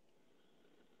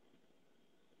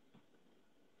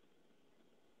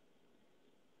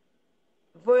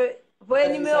 Voyez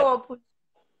numéro pour.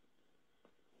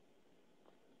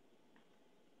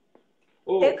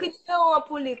 Oh. Écris numéro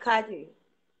pour les cadres.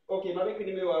 Ok, je vais écrire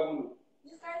le numéro à vous.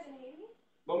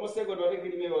 Bon, moi, c'est que je vais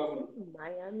écrire le numéro à vous.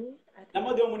 Miami. La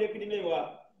mode de mon écrit le numéro.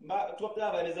 Trop de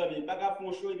travail, les amis. Pas qu'à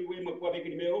faire show et puis moi, je avec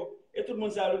le numéro. Et tout le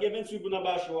monde sait, le gars vient suivre dans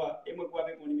le show et moi, je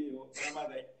avec mon numéro.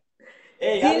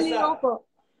 Hey, allez ça.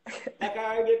 La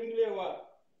carrière avec le numéro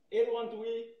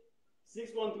 813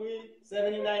 613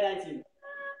 7919.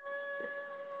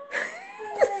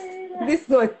 This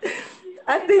one.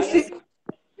 I think she.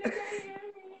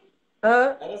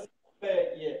 Yeah.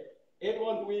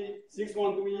 813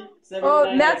 613 7919. Oh,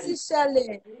 merci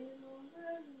Shelley.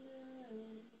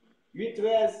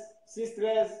 813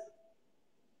 613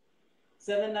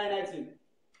 7919.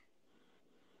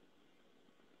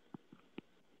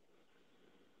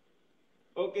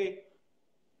 Ok.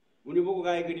 Vous ne pouvez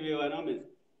pas écrire le numéro, non, mais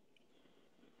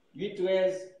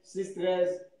 813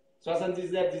 613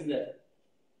 79 19.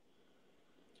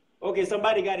 Okay,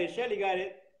 somebody got it. Shelly got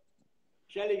it.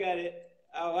 Shelly got it.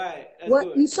 All right. That's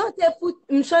good.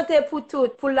 Je chante pour tout,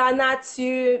 pour la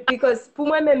nature, because pour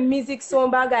moi même musique son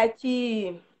bagage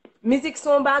qui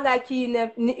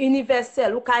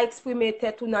universel, ou ka exprimer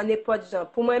tête ou dans n'importe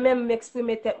genre. Pour moi même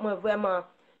m'exprimer tête moi vraiment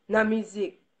dans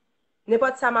musique.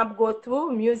 N'importe ça m'a go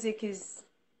through, music is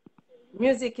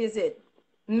it.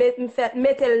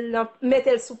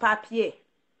 Mettez-le sous papier.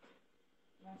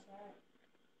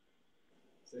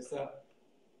 C'est ça.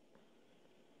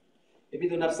 Et puis,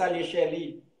 on a salé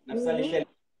Shelly. On a salé Shelly.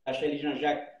 La Shelly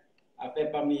Jean-Jacques a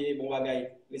fait parmi bon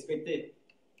bagaille. Respectez.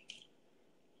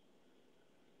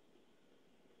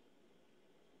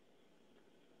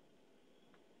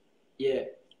 Yeah.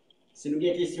 Si nous avons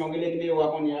des questions, vous les numéros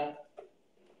qu'on y a.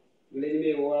 Les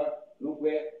numéros, nous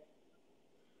pouvons.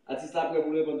 Artiste après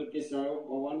pour répondre à toutes questions.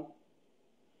 On va.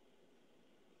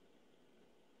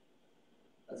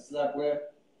 Artiste après.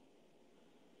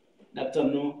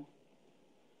 Nous.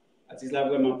 Artiste là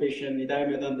vraiment patient. Il a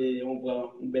même on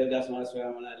prend un bel garçon à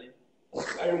soir on aller.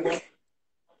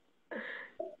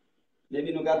 Mais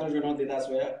nous avons toujours dans l'état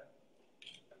soir.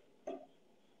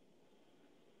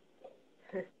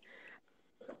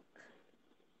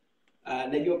 Ah,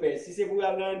 si c'est pour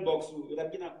aller dans box vous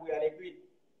avez bien pour aller écrire.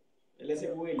 Laissez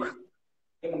pour aller.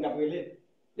 Et mon gars il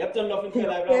y a tant d'offres faire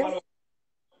live là.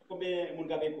 Combien mon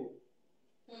gars pour?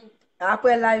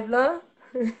 Après live là?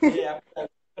 Yeah,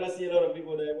 I see a lot of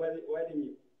people there waiting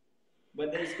you.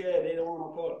 But they're scared, they don't want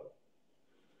to call.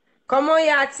 Comment y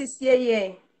a artiste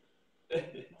hier?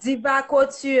 Diva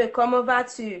Couture, comment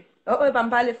vas-tu? Oh, il va me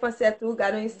parler français tout,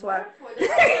 regarde une histoire.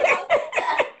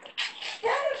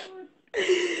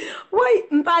 Oui,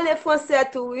 me parle français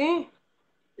tout, oui.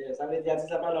 Yeah, ça veut dire que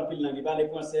ça parle en pile langue, il parle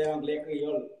français, anglais,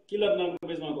 créole. Qui l'autre langue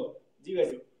besoin encore?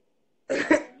 Dis-le. Je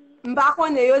ne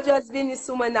connais pas, je juste venu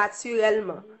sur moi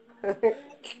naturellement.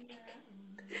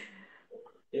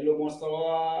 Et le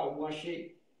bonsoir,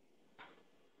 branché.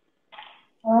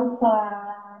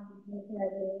 Bonsoir.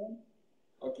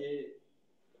 Ok.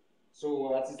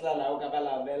 So, artiste là, on va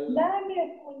la belle.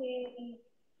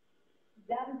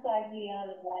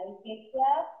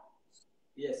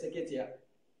 Yes, c'est Ketia.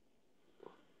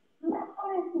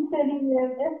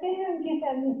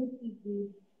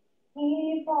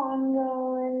 Keep on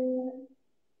going.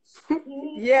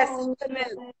 Yes,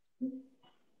 moi-même.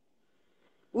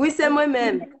 Oui, c'est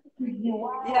moi-même.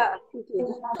 Yeah.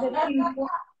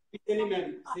 C'est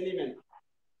lui-même.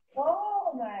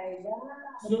 Oh my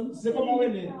God. C'est comment on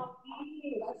est?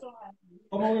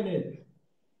 Comment on est?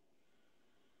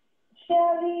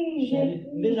 Shelly.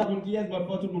 Déjà, pour qui est-ce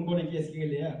que tout le monde connaît qui est-ce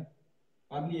qu'il est là?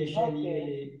 Pas oublier Shelly,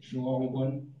 et je suis en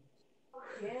bonne.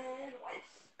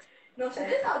 No, she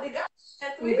did all the guys.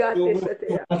 We got this.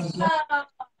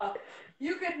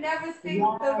 You could never sing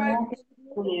the right.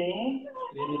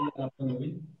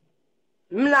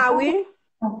 Mla, oui.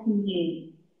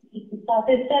 Ça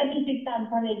fait celle qui s'est en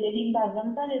train de dire, par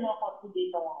exemple, ça les enfants qui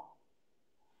détendent.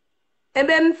 Et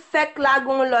même fait que la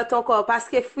gon l'autre encore parce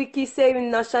que Freaky c'est une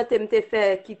nan chante m'te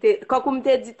fait qui te quand on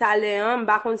m'te dit tout à l'heure hein,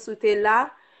 m'pa kon sou te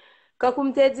là quand on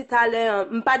m'te dit tout à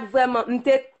l'heure m'pas vraiment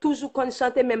m'te toujours kon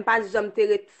chanter même pas jamais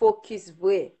te focus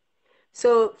vrai.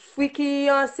 So Freaky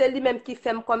c'est lui même qui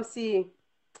fait comme si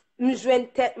m'joine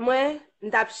tête moi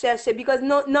m't'a chercher because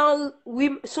non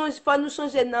oui change faut nous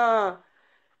changer nan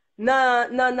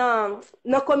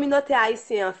communauté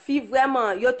haïtienne, fille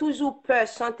vraiment, yo toujours peur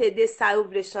chanter de ça ou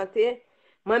vle chanter.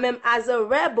 Moi-même, as a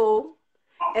rebel,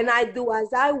 and I do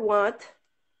as I want,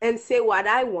 and say what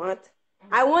I want.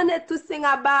 I wanted to sing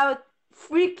about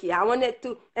Freaky. I wanted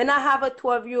to, and I have a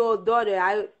 12-year-old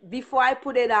daughter. Before I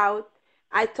put it out,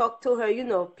 I talked to her, you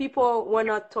know, people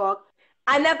wanna talk.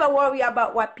 I never worry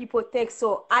about what people think,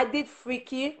 so I did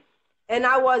Freaky, and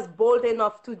I was bold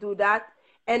enough to do that.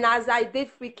 And as I did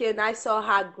Freaky, and I saw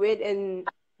how great and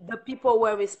the people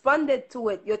were responded to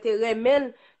it. Yo te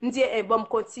remen, m'di, bon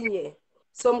m'kontinye.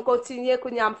 So m'kontinye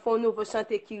koun ya m'fon nouvo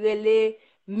chante ki rele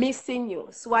Missing You.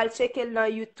 So I'll check it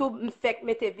on YouTube, m'fek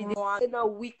mette video in a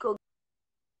week ago.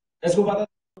 Est-ce qu'on va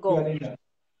déjà?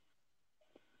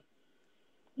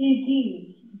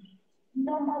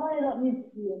 Non, maman, elle a mis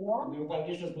non? Mais on parle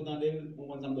quelque chose pour entendre, on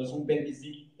entend de son belle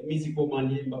musique pour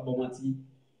manier, pas pour mentir.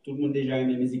 Tout le monde déjà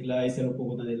aime la musique là et c'est le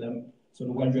pour entendre là. So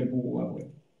nous allons jouer pour vous après.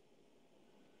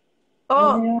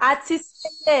 Oh, artiste,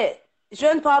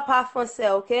 je ne parle pas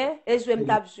français, ok? Et je vais me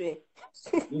taper jouer.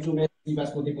 Nous vous remercie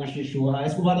parce qu'on est branché chaud.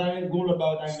 Est-ce qu'on va dans le goal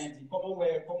about Haïti? Comment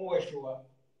est chaud?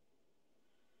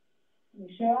 Je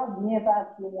bien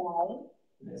passé là.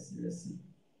 Merci.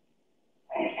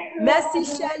 Merci,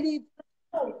 Charlie.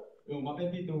 On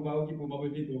m'appelle Vito, on va occuper pour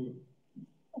m'appeler Vito.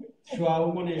 Choix,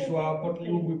 on connaît choix, porte les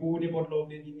ouvriers pour n'importe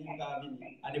l'autre,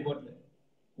 à n'importe là.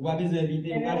 On va les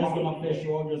inviter, on va juste m'appeler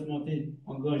choix, juste monter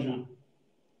en grand gens.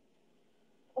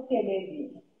 Ok,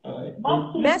 baby. Right.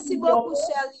 Merci beaucoup,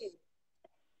 Charlie.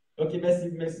 Ok,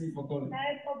 merci for calling.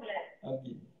 Pas de problème. Ok,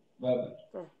 bye.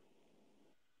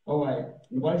 Alright,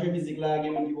 nous allons jouer musique là, il y a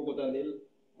des gens qui vont entendre.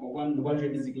 Nous allons jouer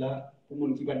musique là, pour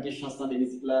les gens qui vont avoir des chansons de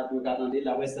musique là, pour attendre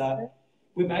là, ouais ça.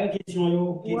 Préparez une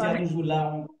question, Ketia toujours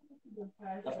là. On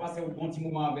a passé un bon petit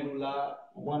moment avec nous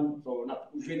là. On a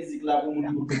joué musique là pour les gens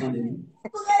qui vont entendre.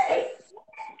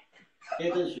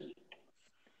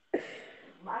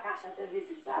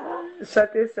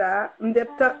 Chante ça.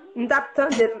 M'dap tan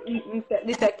de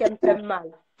li fait qu'elle me fait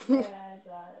mal.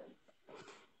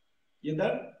 You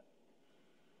done?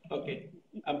 Okay.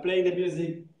 I'm playing the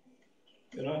music.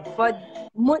 You know? For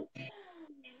mon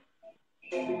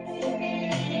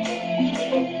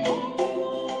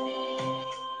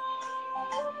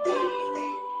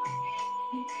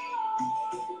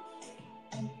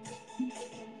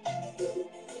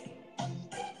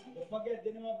Don't forget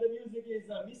the name of the music is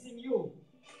Missing You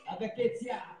at the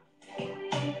Ketia.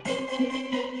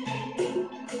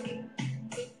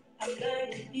 I'm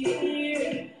lying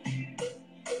here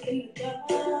in the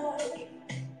dark.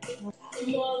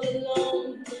 I'm all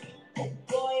alone. Oh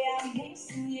boy, I miss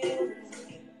you.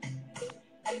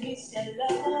 I miss your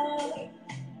love.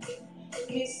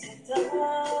 Miss your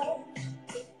touch.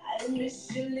 I miss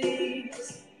your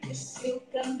lips. Wish you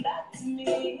come back to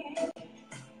me.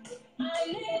 I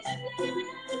need you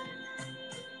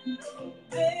now,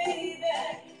 baby.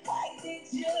 Why did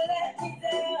you let me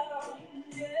down?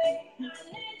 Yeah, I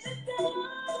need you down,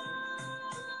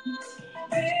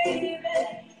 baby.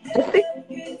 I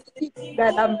think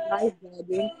that I'm right,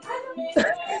 daddy.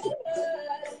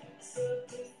 So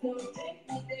please don't take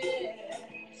me there.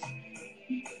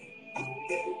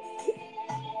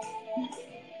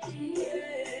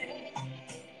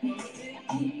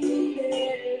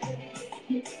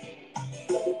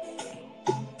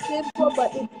 Simple,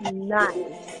 but it's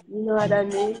nice. You know what I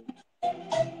mean?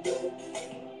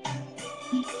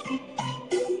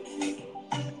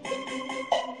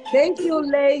 Thank you,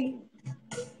 Lay.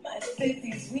 My faith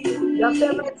is weak. Your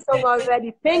favorite song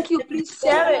already. Thank you. Please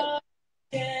share it.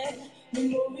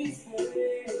 Memories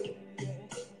fade.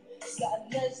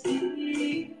 Sadness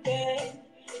deep.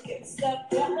 Can't stop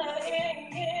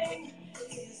crying.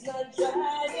 It's not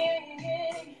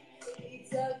drying.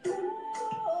 It's a cold.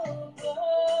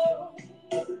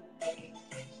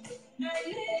 I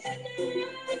need you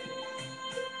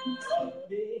now.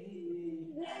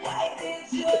 Why did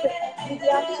you let me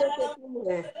down?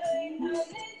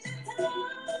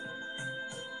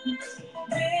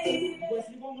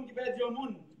 Voici pour les gens qui perdent au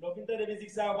monde. Donc, une de musique,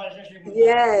 ça, on va chercher.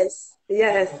 Yes.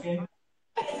 Ok?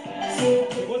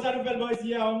 C'est pour ça que nous faisons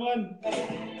ici au monde.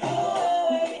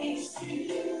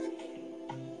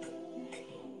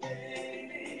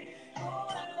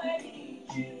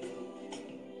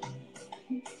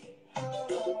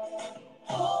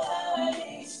 Oh, I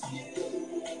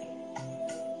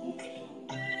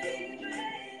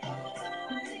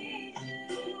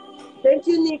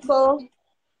Nico.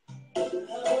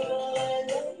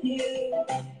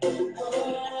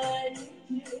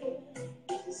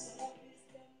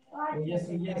 Oh, yes,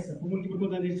 yes. Pour moun ki pou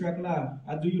dans this track là.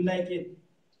 How do you like it?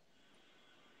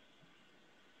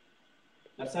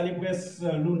 La salle presse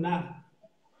Luna.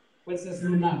 Princesse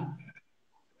Luna.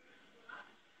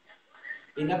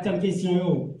 Et n'a pas de question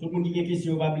yo. Tout le monde qui a une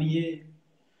question va oublier.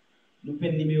 Nous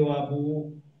prenons le numéro à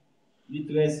pour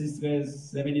 813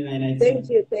 613 7919. Thank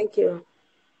you, thank you.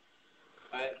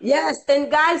 Right. Yes, and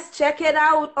guys, check it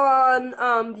out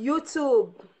on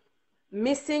YouTube.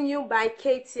 Missing You by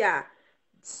Ketia.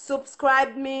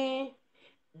 Subscribe me,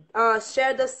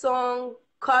 share the song,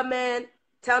 comment,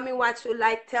 tell me what you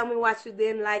like, tell me what you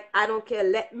didn't like. I don't care.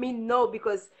 Let me know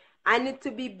because I need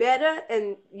to be better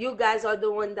and you guys are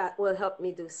the one that will help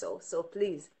me do so. So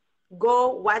please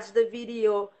go watch the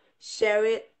video, share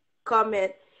it,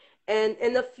 comment, and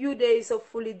in a few days,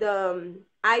 hopefully the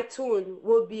iTunes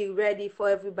will be ready for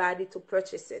everybody to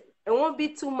purchase it. It won't be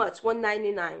too much,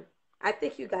 $1.99. I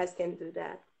think you guys can do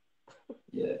that.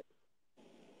 Yeah.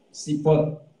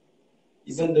 Support.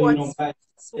 Even though you don't buy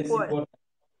support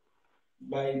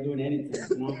by doing anything,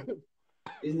 you know.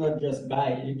 It's not just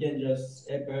buy. You can just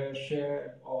ever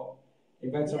share or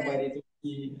invite somebody to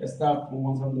see a staff for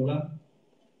 $100.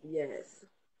 Yes.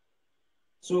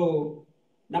 So,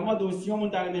 si on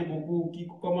monte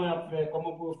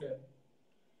comment pour faire?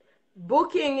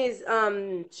 Booking is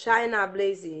China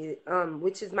Blazy,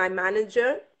 which is my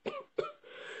manager.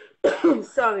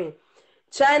 Sorry.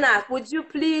 China, would you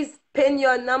please pin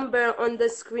your number on the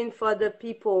screen for the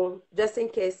people, just in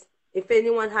case if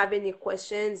anyone have any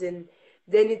questions and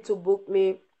they need to book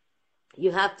me,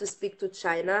 you have to speak to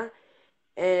China.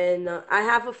 And I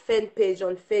have a fan page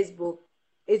on Facebook.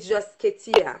 It's just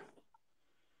Ketia.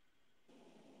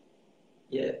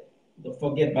 Yeah, don't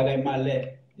forget bagay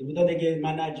male. If you don't get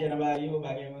manager about you,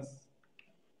 bagay mas.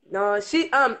 No, she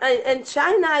and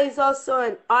China is also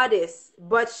an artist,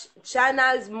 but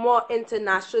China is more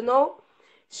international.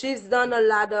 She's done a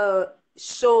lot of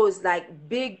shows, like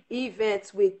big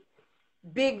events with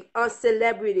big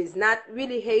celebrities, not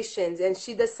really Haitians, and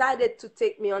she decided to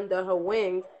take me under her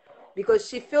wing because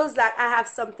she feels like I have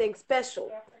something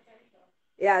special.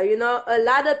 Yeah, you know, a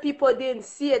lot of people didn't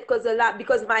see it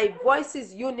because my voice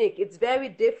is unique. It's very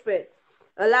different.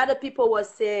 A lot of people were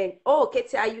saying, "Oh,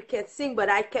 Ketia, you can sing," but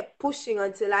I kept pushing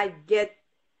until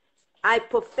I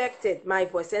perfected my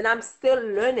voice, and I'm still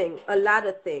learning a lot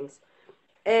of things.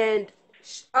 And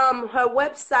her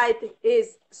website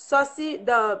is Saucy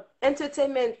the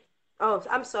Entertainment. Oh,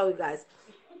 I'm sorry, guys.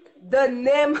 The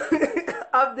name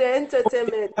of the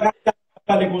entertainment.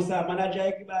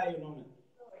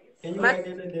 Can you write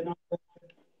the number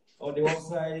or the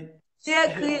website?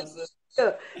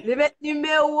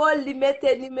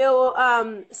 Numéro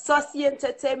Saucy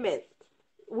Entertainment.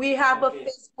 We have a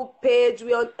Facebook page,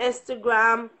 we on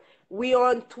Instagram, we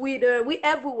on Twitter, we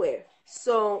everywhere.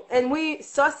 So, and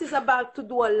Saucy is about to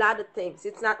do a lot of things.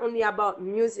 It's not only about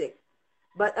music,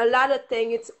 but a lot of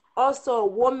things. It's also a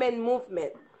woman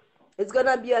movement. It's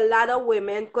gonna be a lot of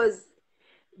women because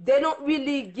they don't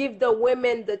really give the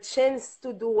women the chance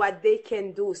to do what they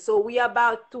can do. So we are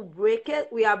about to break it.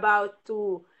 We are about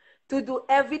to do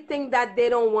everything that they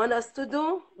don't want us to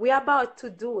do. We are about to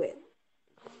do it.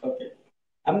 Okay.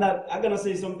 I'm gonna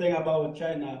say something about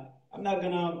China. I'm not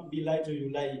gonna be lie to you.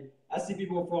 Like I see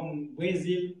people from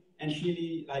Brazil and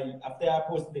Chile, like after I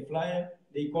post the flyer,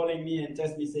 they calling me and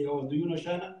text me say, "Oh, do you know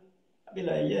China?" I be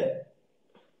like, "Yeah."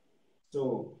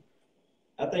 So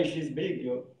I think she's big,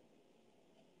 yo.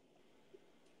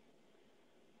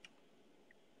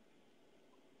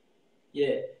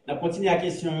 Yeah. Now continue your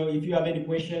question. If you have any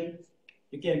question,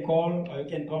 you can call or you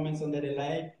can comment under the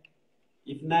live.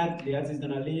 If not, the artist is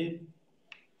gonna leave.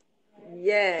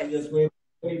 Yes. I'm just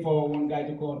waiting for one guy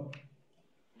to call.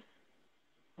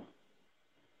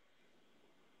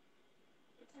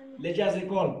 Let's just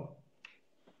call.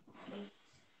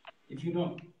 If you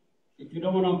don't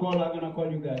want to call, I'm gonna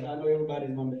call you guys. I know everybody's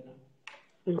number now.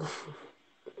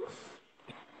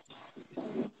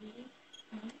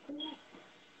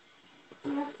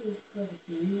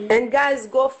 And guys,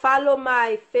 go follow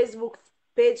my Facebook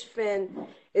page fan.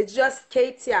 It's just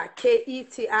Ketia,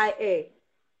 Ketia.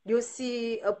 You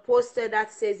see a poster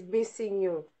that says "Missing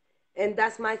You," and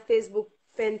that's my Facebook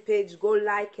fan page. Go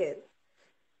like it.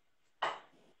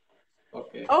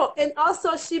 Okay. Oh, and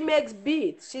also she makes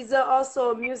beats. She's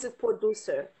also a music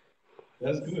producer.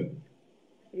 That's good.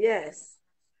 Yes.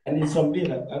 I need some beat.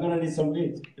 I'm gonna need some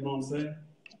beat. You know what I'm saying?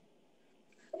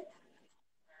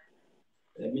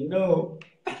 Let me know.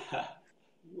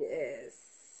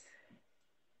 Yes.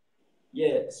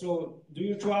 Yeah, so do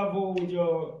you travel with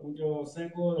your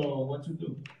single or what you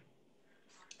do?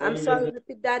 Or I'm you just sorry,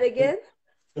 repeat that again.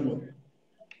 solo?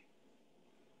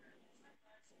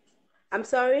 I'm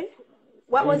sorry. Are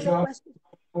What you was the travel question?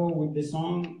 with the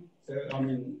song? I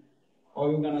mean,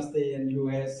 or you gonna stay in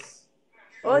US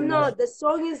Oh or no, national? the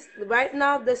song is right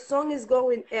now. The song is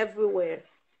going everywhere.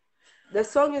 The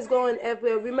song is going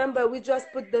everywhere. Remember, we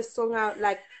just put the song out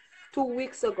like 2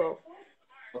 weeks ago.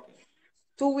 Okay.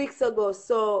 2 weeks ago.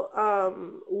 So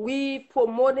we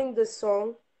promoting the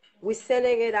song. We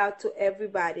sending it out to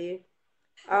everybody.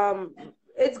 Um,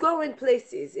 it's going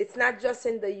places. It's not just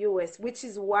in the US, which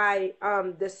is why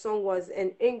the song was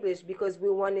in English because we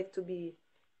want it to be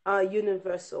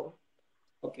universal.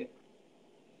 Okay.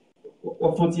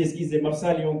 Ou font excuse, m'a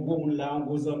salé un gros moun là, un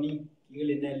gros ami qui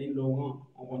est dans l'île Laurent,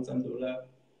 en $100. Dans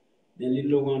l'île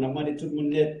Laurent, on a demandé tout le monde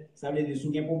net, ça veut dire si vous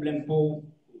avez un problème pour,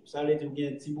 ça veut dire que vous avez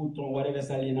un petit bouton, whatever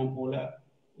ça vient dans pour là,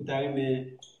 vous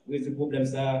avez résoudre le problème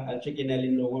ça, à checker dans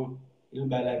l'île Laurent, et on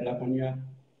va la poignée,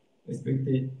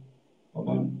 respecter,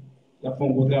 la font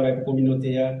un gros travail pour la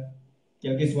communauté,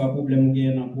 quel que soit le problème que vous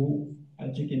avez dans pour,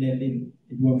 à checker dans l'île,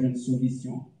 et vous avez une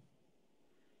solution.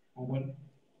 Comprendre?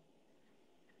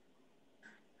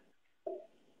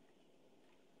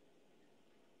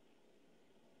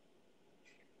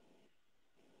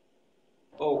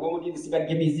 Oh, comme on dit, si pas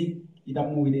de musique, il a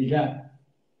mouru déjà.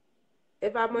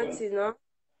 Et pas Ouais. mentir, non?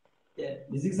 Yeah.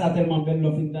 Musique, ça a tellement belle,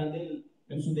 l'offre d'entendre,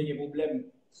 même si vous avez des problèmes.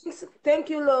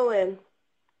 Thank you, Lowen.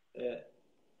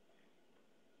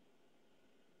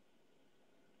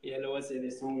 Et alors, c'est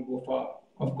des sons go far.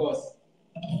 Of course.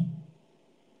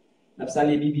 N'a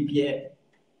salé Bibi Pierre.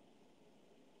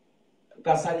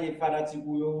 Ka salé fanatique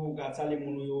yo, ka salé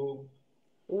moun yo.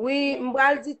 Oui,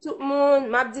 m'bral di tout le monde,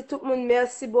 m'a dit tout le monde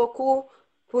merci beaucoup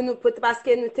parce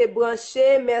que nous t'es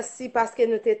branché, merci parce que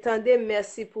nous t'es tendé,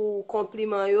 merci pour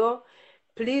compliment yo.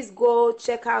 Please go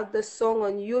check out the song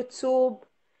on YouTube.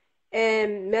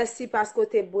 And merci parce que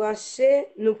t'es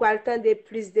branché. Nous pral tendre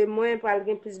plus de moins, pral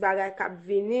gen plus bagay kap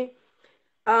vini.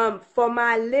 Faut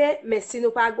m'aller, mais si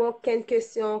nous pas gon aucune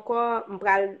question encore,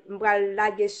 m'bral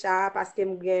lage ça parce que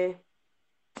m'gen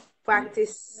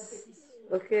practice.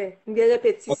 OK, m'gen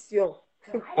répétition.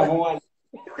 Avant,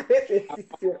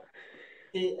 Répétition.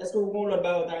 est-ce que vous voulez l'autre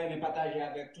barre de partager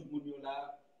avec tout le monde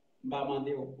là? Va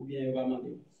demander ou bien va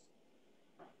demander.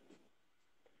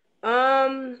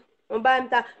 On ba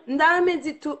m'ta me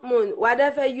dit tout le monde,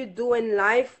 whatever you do in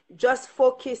life, just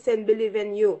focus and believe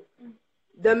in you.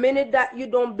 The minute that you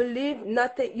don't believe,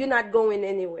 nothing, you're not going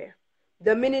anywhere.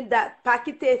 The minute that pa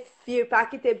kite fear, pa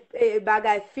kite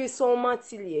bagay, fear son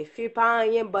mentilye, fear pa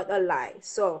rien but a lie.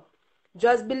 So,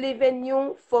 just believe in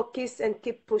you, focus and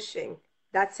keep pushing.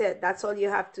 That's it. That's all you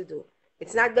have to do.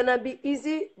 It's not gonna be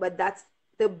easy, but that's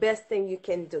the best thing you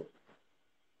can do.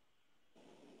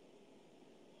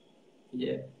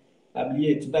 Yeah.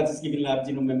 Oubliez, tout artiste qui vient là,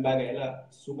 dit nous même bagay là.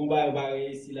 Si on va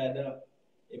réussir là-dedans,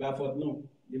 et bien, faut non.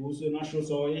 De vous sur dans chose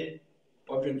soyez,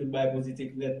 pas besoin tout bagay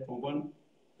positif net, comprendre?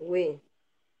 Oui.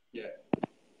 Yeah.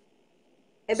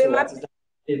 Eh ben, So, artiste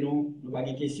et nous pas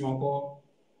de question encore.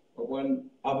 Comprendre?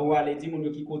 Avant aller dire moun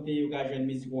qui côté yo ka jeune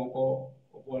musique encore,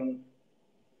 comprendre?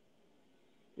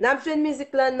 N'a jwen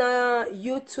musique là dans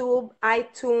YouTube,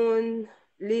 iTunes,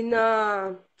 li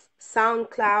nan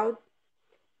SoundCloud.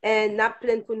 Et n'a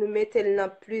plein pour nous mettre dans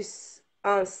plus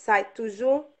en site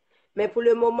toujours. Mais pour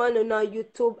le moment, nous dans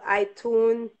YouTube,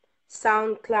 iTunes,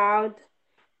 SoundCloud.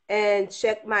 And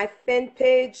check my fan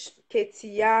page,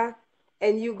 Ketia.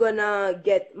 And you're gonna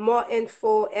get more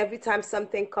info every time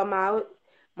something come out.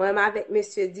 Moi, avec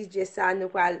Monsieur DJ, ça, nous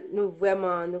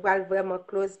vraiment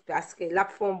close parce que là,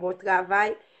 font un bon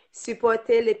travail.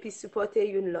 Supporter et puis supporter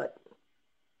une lot.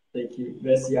 Thank you.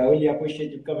 Merci. I really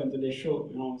appreciate you coming to the show.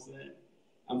 You know what I'm saying?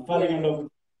 I'm falling in love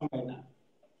with you right now.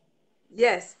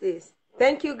 Yes, please.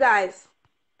 Thank you, guys.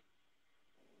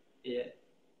 Yeah.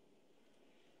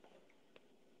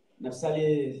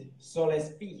 Napsali Sol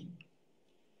SP.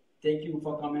 Thank you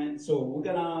for coming. So we're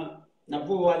gonna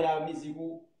napo aller à musique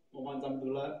ou on va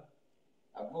entendre là.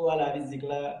 Napo aller à musique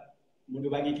là. Nous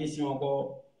pas de question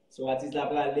encore. So artiste là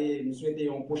pour aller. Nous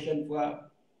souhaitons une prochaine fois.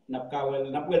 N'a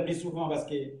plus souvent parce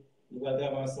que nous allons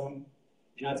travailler ensemble.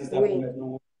 Un artiste là pour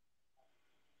maintenant.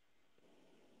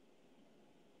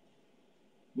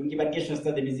 Vous qui pas de question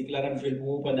de musique là, nous jouer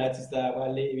pour pendant artiste là pour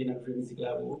aller et nous jouer musique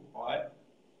là pour. Alright.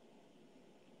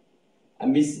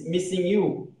 I'm missing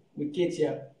you with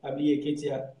Ketia. Oubliez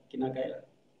Ketia qui n'a qu'à là.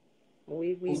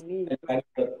 Oui, oui, oui.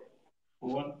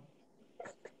 On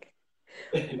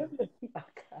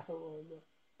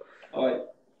Alright.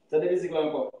 Ça de musique là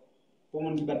encore. Pour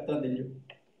monde qui pas de temps de lui.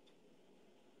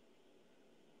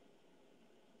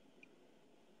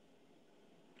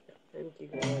 Thank you,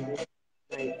 God.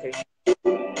 Right.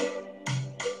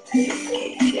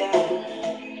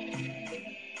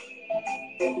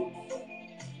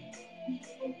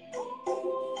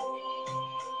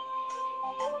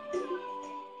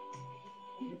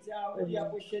 I really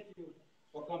appreciate you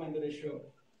for coming to the show.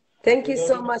 Thank you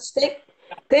so much.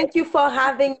 Thank you for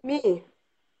having me.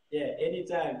 Yeah,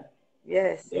 anytime.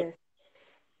 Yes, Don't- yes.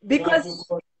 don't have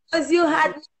to Because you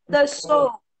had me on the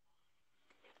show.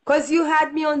 Because you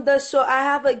had me on the show, I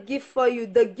have a gift for you.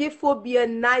 The gift will be a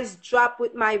nice drop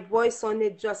with my voice on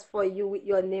it just for you with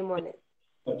your name on it.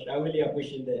 I really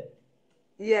appreciate that.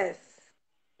 Yes.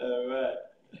 All right.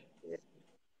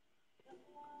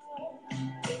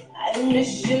 I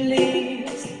miss your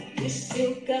lips, wish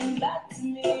you'll come back to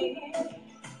me.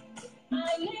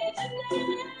 I need to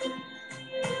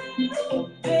know,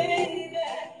 baby,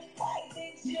 why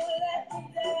did you let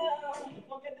me down? Don't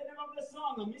forget the name of the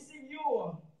song, I'm missing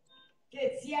you.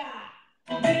 Ketia.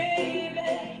 Baby,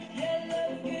 your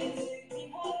love can take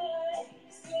me high,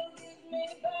 still give me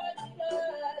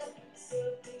butterflies, so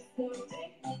please don't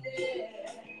take me there.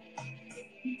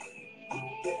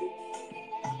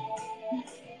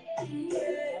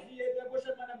 The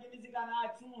question man of the music on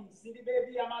iTunes, CD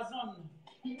Baby, Amazon.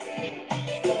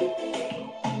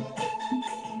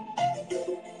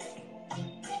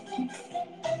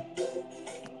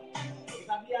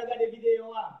 I got the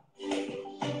video.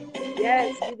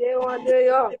 Yes, video on the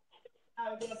yo.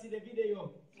 I'm gonna see the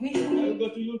video. I will go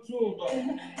to YouTube.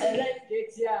 I like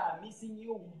Ketia, missing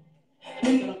you.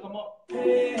 It's gonna come up.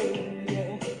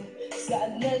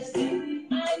 Sadness, I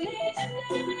need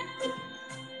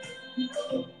to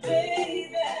know,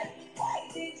 baby, why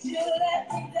did you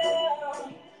let me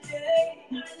down? I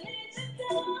need to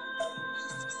know.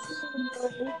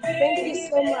 Thank you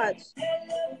so much. Your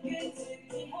love can take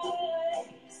me high,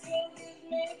 still give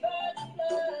me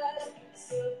butterflies,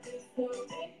 so please don't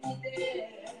take me there.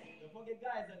 Don't forget,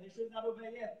 guys, that the show's not over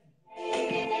yet.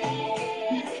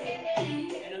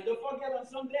 And don't forget on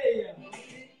Sunday.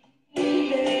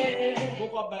 Go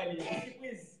for Bali. Petit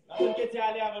quiz. Avant que tu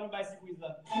ailles avant nous faire ce quiz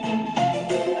là.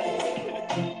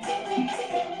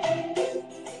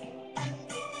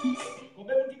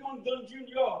 Combien de gens qui Don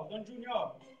Junior? Don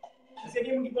Junior. Est-ce qu'il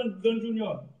y a des gens qui connaissent Don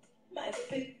Junior? My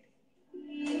feet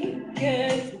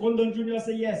You want Don Junior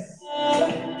say yes.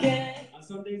 again. And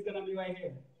Sunday is gonna be right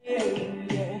here.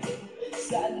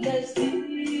 Sadness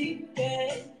deep,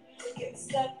 can't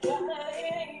stop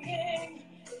crying.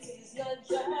 Tears not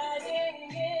drying.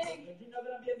 Don Junior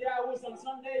gonna be in the house on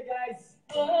Sunday, guys.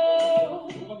 Oh,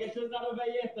 Don't forget show's not over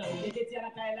yet. Ketia na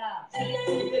Kaila.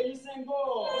 You sing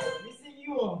go. Missing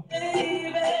you.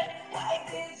 baby, why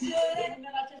did you let On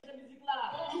a la cherche musique là.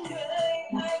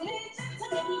 I need to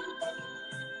know,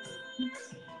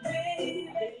 baby,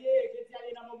 Ketia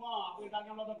est dans le moment. Après, il va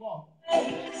gagner l'autre encore.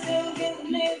 still give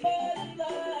me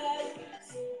butterflies,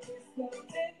 so please don't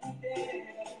take me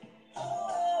there. Oh,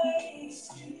 I need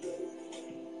you,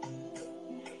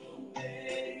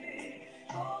 baby,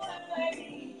 oh, I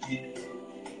need you.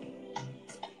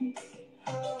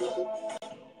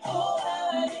 Oh,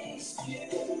 I need you,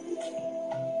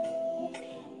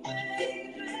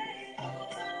 baby, oh,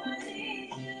 I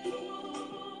need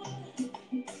you.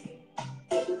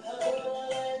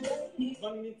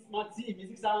 Bonne minute, Mati,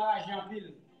 musique ça enrage en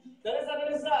pile.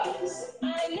 Donnez ça. I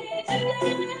need to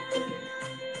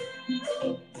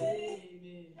know,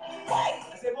 Baby.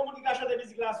 C'est bon, mon qui a chanté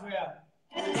musique là, frère.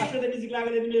 Qui a chanté musique là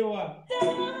avec les numéros.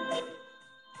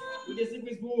 Vous avez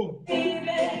surprise pour vous. baby,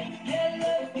 your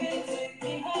love can take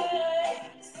me high,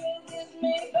 still give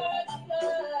me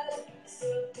butterflies, so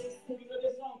please Vous avez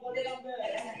des sons, quoi, des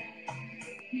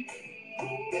lambert.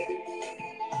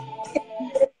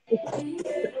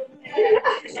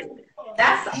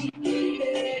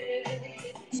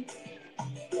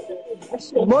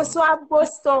 Bonsoir,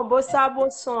 Boston. Bonsoir,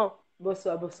 Boston.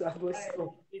 Bonsoir, Boston.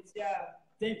 Ketia,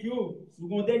 thank you. Sur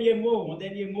mon dernier mot, vous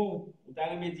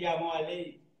avez remédié avant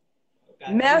d'aller.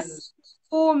 Merci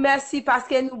beaucoup, merci parce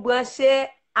que nous branchons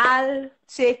al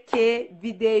checker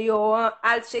vidéo,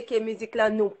 al checker musique là,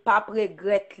 nous pas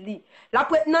regret li. La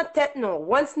prête dans tête non.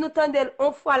 Once nous tendel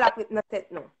on fois la prête dans tête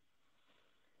non.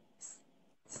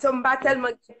 Ça me bat tellement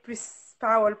plus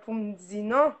parole pour me dire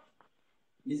non.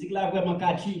 Musique là vraiment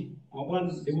catchy. On prend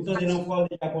des boutons de l'enfant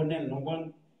de japonais. On prend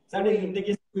ça veut dire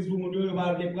que c'est pour mon Dieu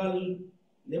va les prendre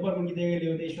n'importe qui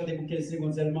qui chanter pour 15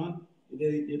 secondes seulement. Il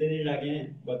est déjà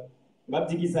gagné. M'a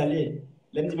dit qui s'allait.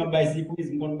 L'aime dit m'a bail si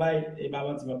quiz mon bail et bah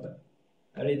tu vas.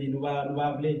 Allez dit nous va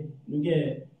appeler nous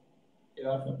gain et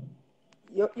va faire.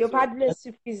 Yo pas de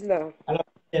surprise là. Alors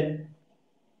et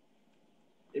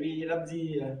puis il a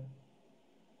dit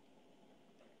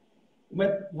Vous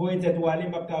êtes où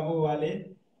aller, pas vous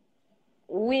aller.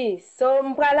 Oui, so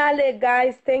m'pralale,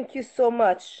 guys. Thank you so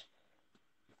much.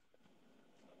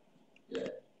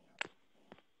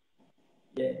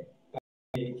 Yeah.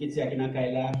 Ketia qui n'a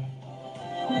là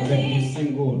avec new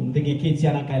single. Nous avons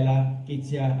Ketia n'a là,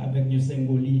 Ketia avec new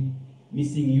single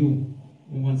Missing You.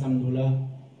 On va ensemble là.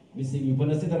 Missing You.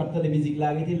 Pendant ce temps, on a de musique là,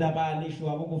 arrêtez là pas aller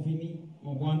choix pour fini.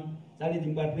 On prend ça veut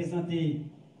dire qu'on va présenter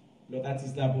l'autre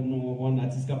artiste là pour nous, on va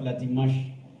artiste cap la dimanche.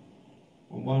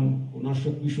 On a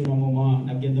choc bichon au moment, on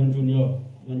a bien Don Junior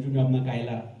n'a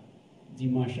là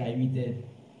dimanche à 8h.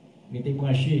 Mettez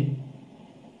branché.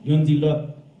 Yon dit l'autre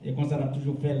et comme ça on a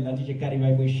toujours fait la djcady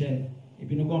vibration et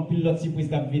puis nous avons pile l'autre surprise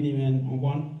qui venir men on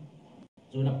comprend.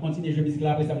 So on a continué jouer musique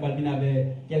là après ça on va venir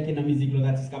avec quelqu'un dans musique l'autre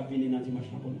artiste qui venir dans dimanche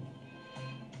là.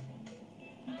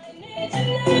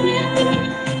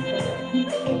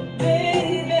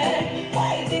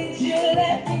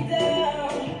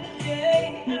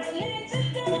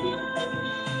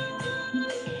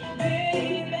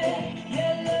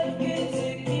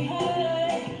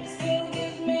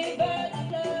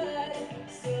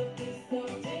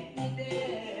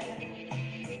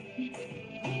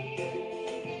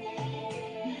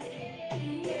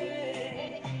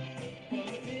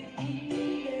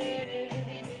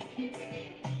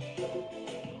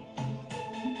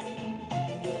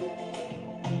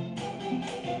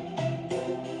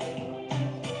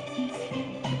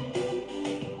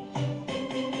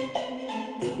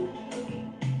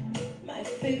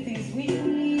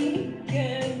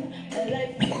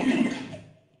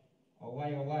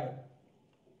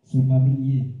 So, pas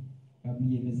oublier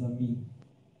mes amis,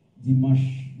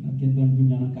 dimanche, nous avons Don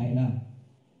Junior dans Kaila.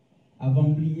 Avant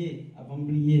d'oublier, je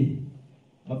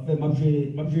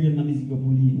vais jouer dans la musique pour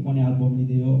lui, on est album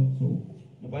vidéo, so,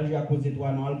 nous ne pas jouer à côté de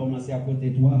toi, non, album c'est à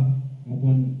côté de toi, on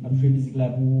a joué musique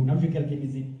là pour, on a joué quelques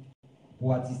musiques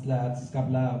pour artistes là, artistes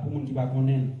cap là, pour monde qui va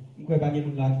connaître, on ne peut pas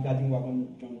quelqu'un là qui va dire comme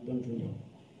Don Junior.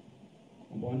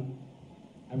 On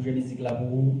a joué musique là pour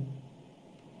vous.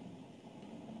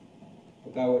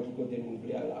 Pour qu'à qui côté nous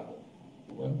plaît à la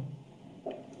ouais.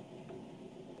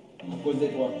 À cause de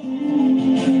toi.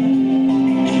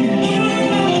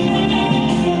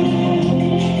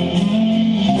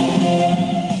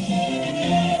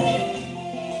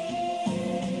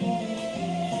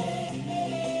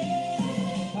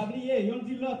 Pas oublier, yon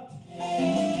dit l'autre.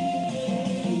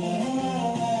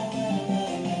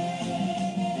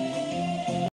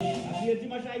 Après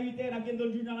dimanche à 8h, on a bien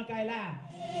Don Junior dans Kaila.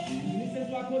 C'est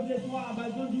toi à cause de toi,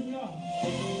 Don Junior.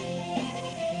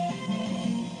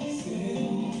 C'est où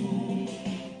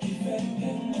qui fait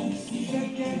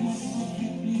qu'elle m'a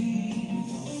supplié.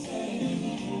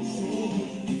 C'est où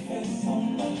qui fait son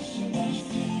marche.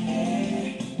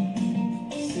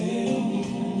 C'est où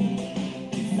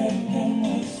qui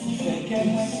fait qu'elle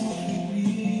m'a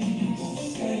supplié.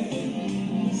 C'est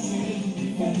où qui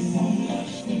fait son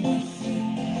marche.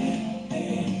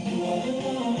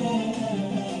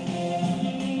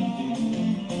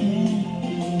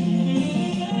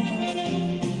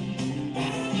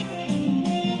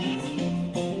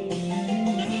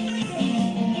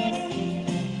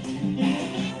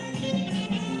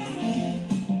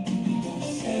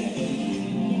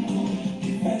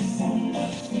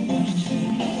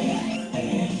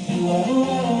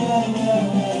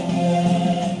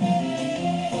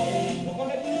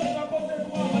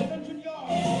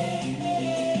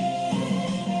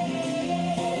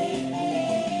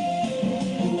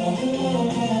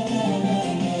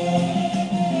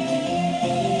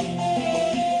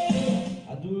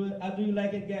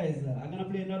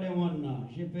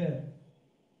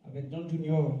 Avec Don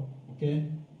Junior, ok?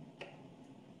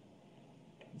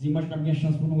 Dimanche, on a bien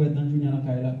chance pour nous être Don Junior dans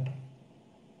Kaila.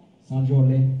 Sans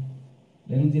jolie.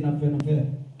 Les nous disons, nous fait.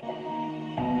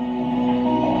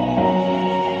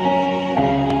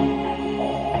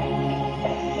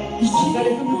 Vous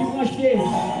allez tout vous brancher.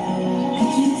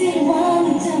 Tu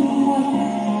t'éloignes de moi.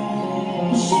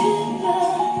 J'ai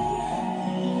peur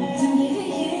de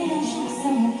m'éveiller un jour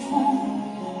sans mon front.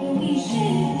 Oui,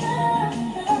 j'ai peur.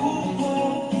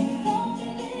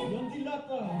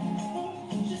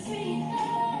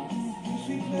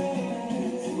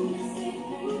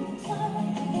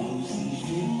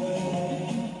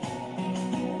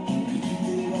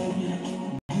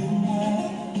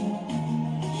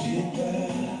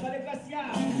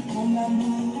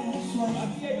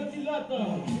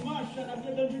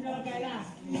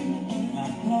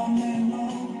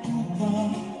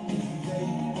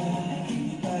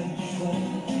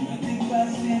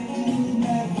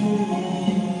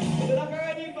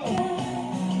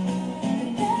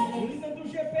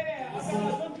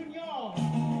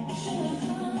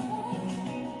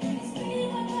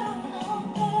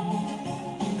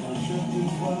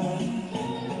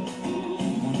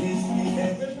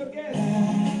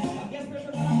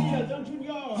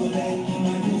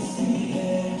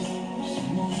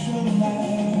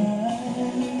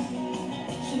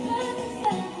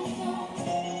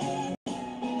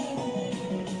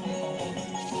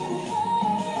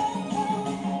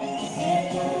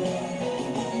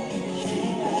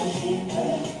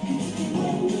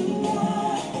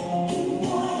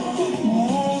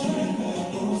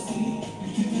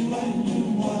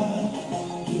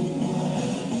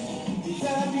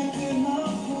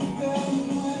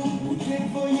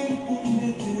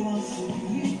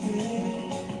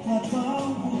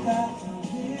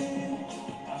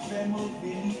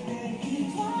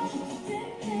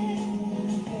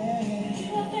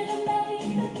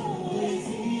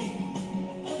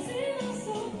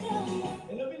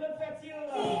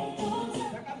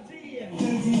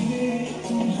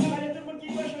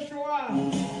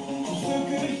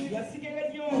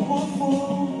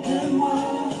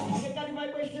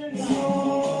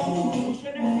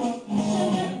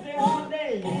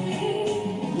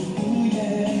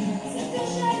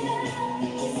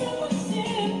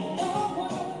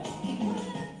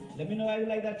 you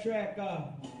like that track?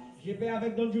 JP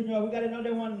avec Don Junior. We got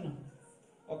another one.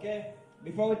 Okay?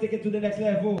 Before we take it to the next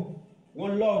level.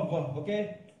 One love,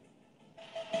 okay?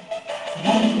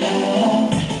 One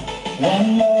love,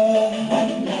 one love,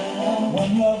 one love,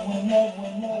 one love, one love,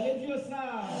 one love. Allez, Dieu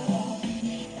ça.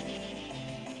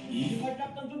 Il va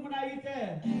capter tout le monde à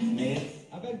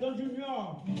avec Don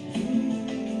Junior.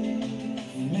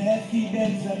 Mes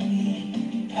fidèles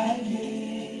amis,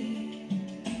 allez,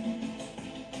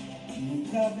 nous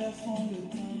traversons le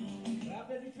temps.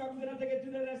 Rappelez-vous que vous allez take it to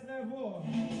the next level.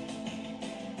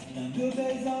 Dans de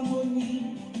belles harmonies,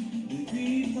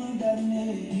 depuis tant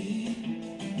d'années.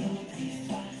 Notre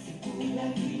histoire, c'est pour la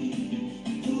vie,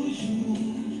 toujours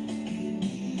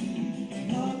unie.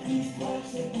 Notre histoire,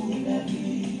 c'est pour la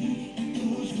vie,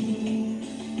 toujours unie.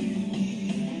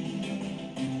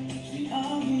 J'ai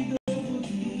envie de vous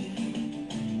dire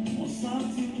mon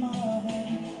sentiment.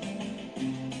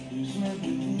 Besoin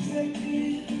de vous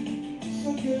écrire ce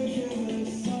que je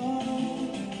ressens.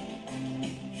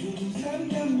 Je vous aime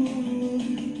d'amour,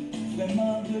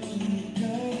 vraiment de tout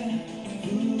cœur.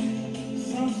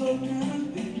 Sans aucun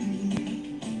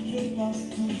début, je pense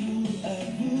toujours à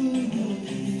vous.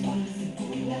 C'est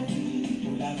pour la vie,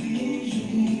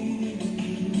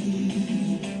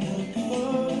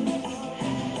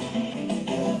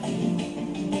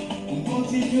 on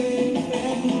continue à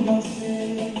faire nous danser.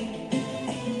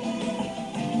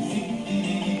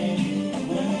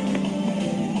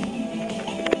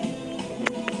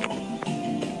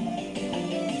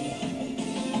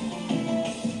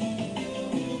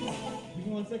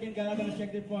 Second guy, I'm gonna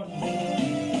check the phone.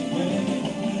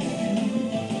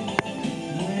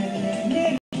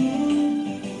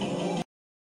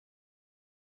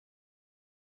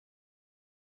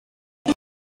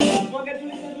 Forget to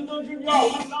listen to Don Junior.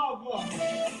 One love.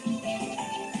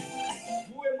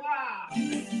 Vous et moi.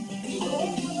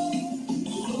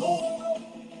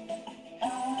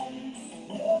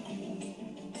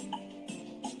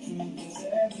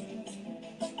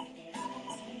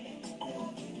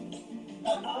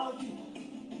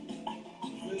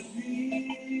 Je suis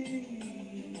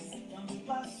dans le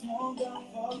passement dans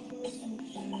votre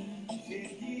soutien. J'ai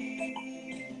dit,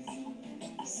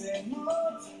 c'est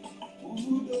notre pour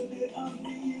vous donner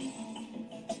envie,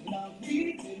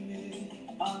 l'envie d'aimer,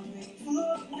 enlever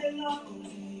toute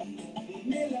mélancolie,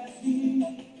 aimer la vie.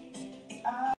 I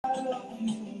love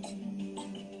you.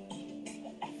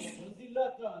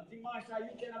 Dimanche à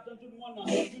 8h, attend tout le monde.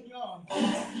 Junior.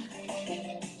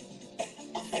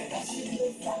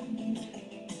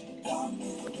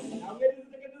 I'm ready to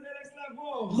take it to the next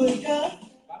level. Regarde.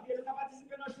 Papi, nous avons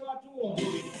participé dans le show à tour.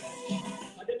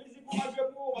 On a des musiques pour moi, je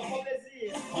pour, on prend plaisir.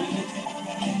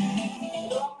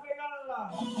 Le créole là.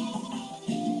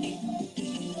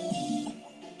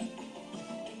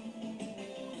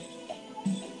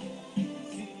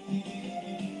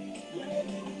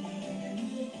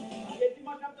 Allez,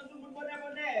 dimanche, attend tout le monde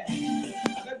bonnet.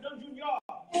 Avec Don Junior.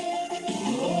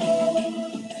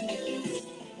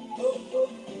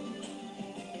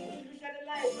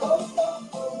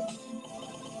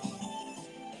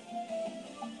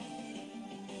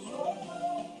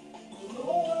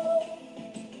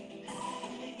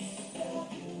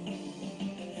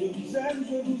 Je vous aime,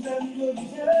 je vous aime, je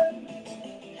vous aime.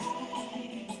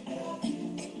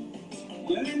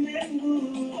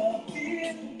 Aimez-nous en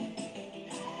pile.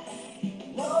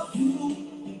 Love you.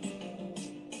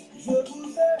 Je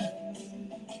vous aime.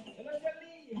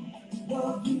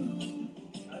 Love you.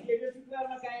 Allez, je suis clair,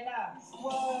 Makaïla. On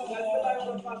va le faire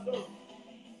de toute façon.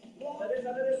 Allez,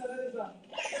 ça.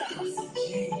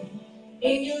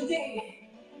 In your day,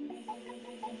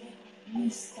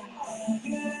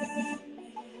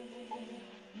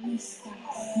 Let's go.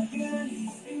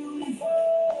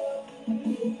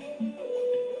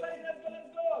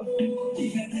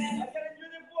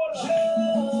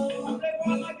 I'm like, oh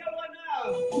my God, why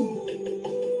now?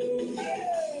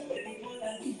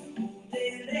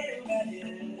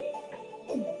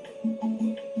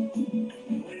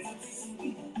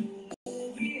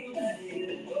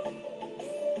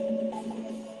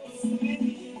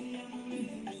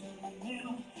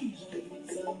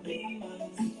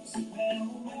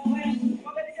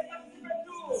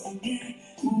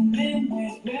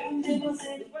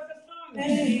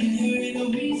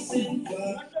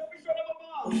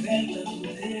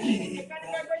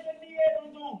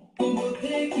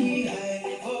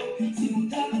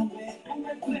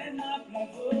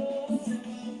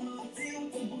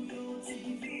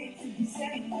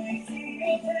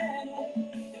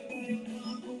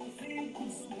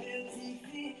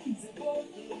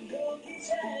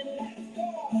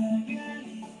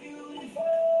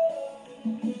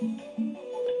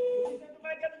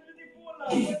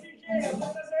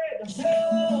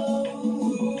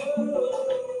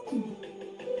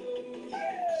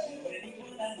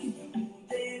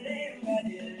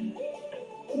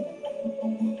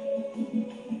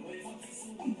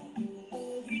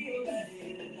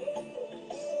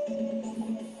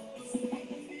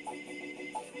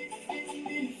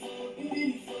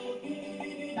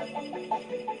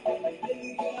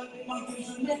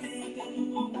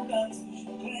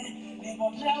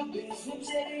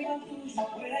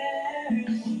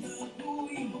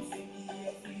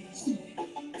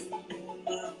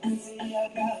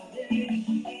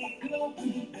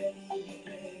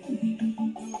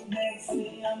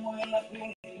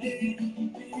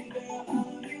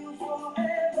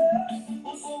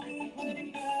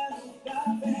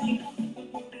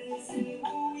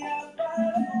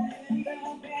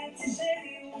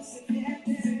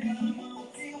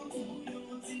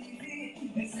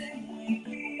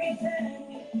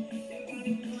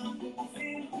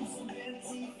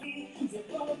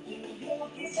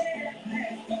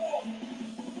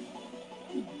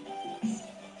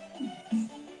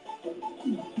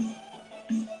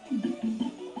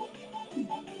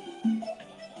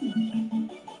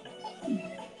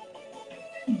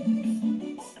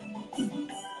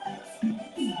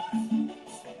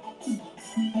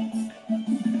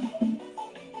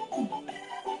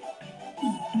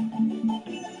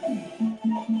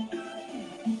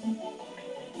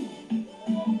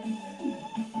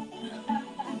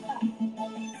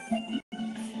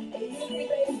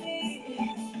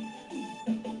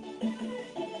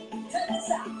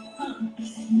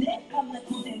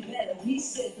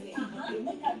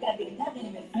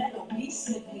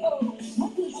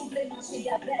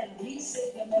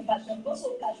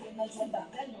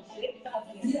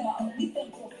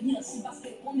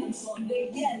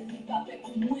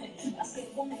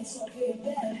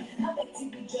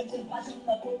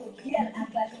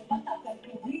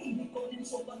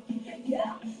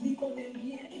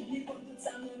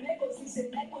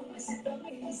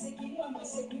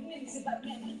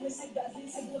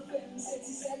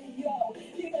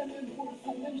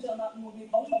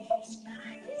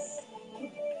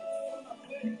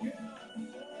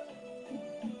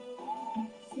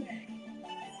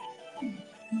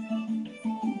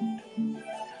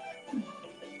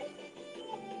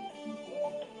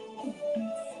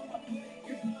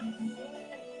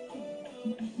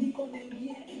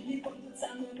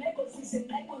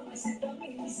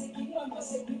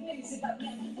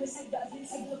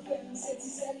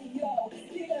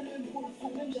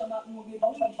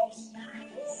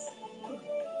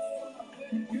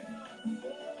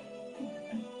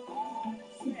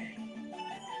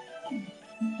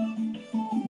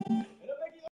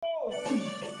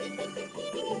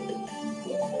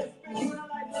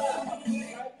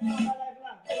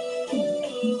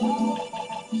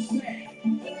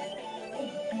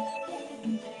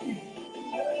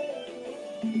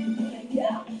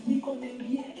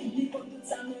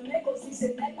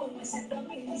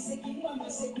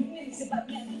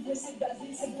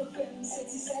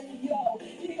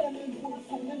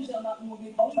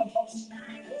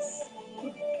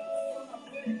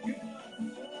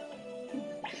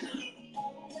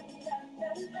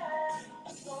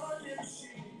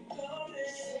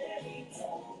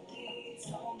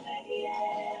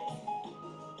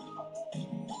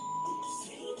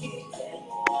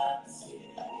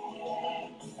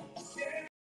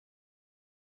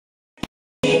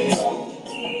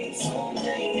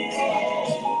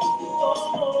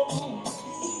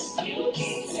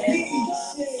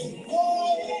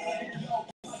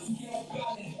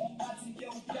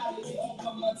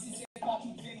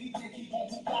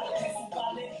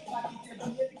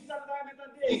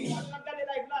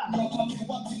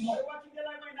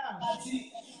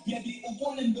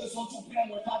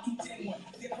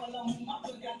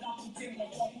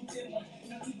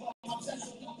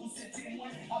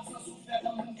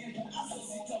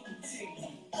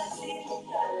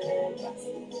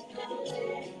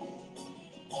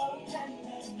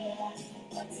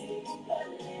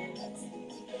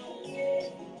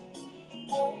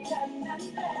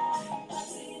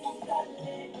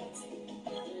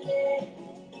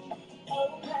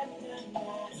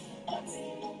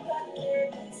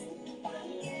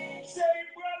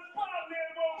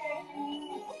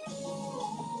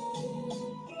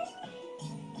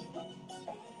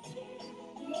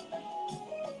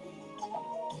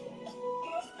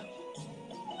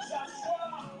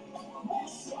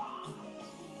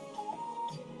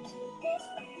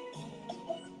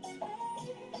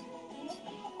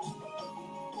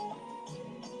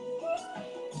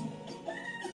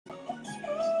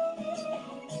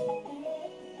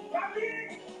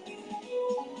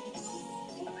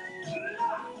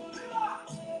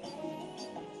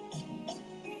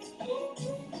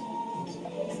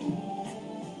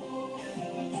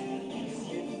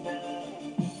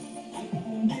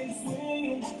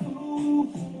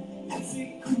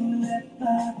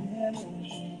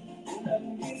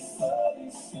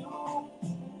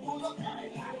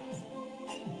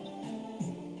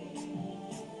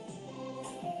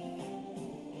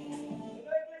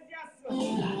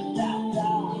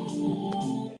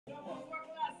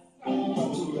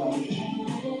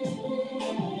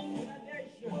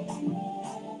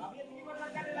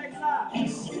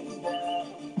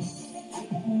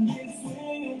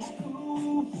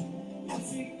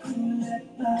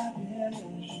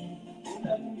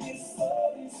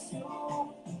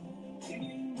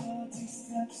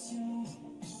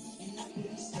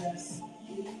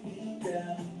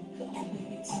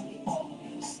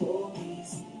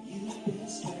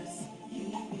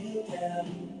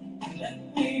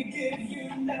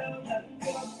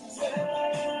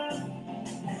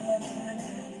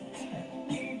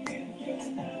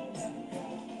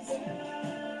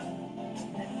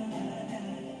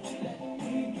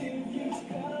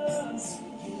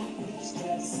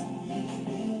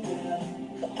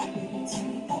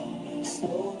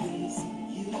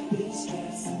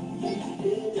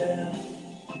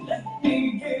 Let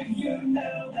me give you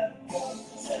now that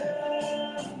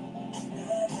culture.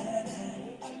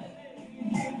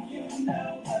 Give you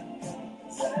now that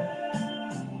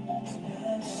culture.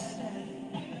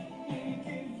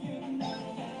 Give you now.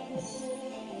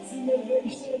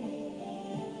 Simulation.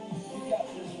 You got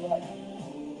this right.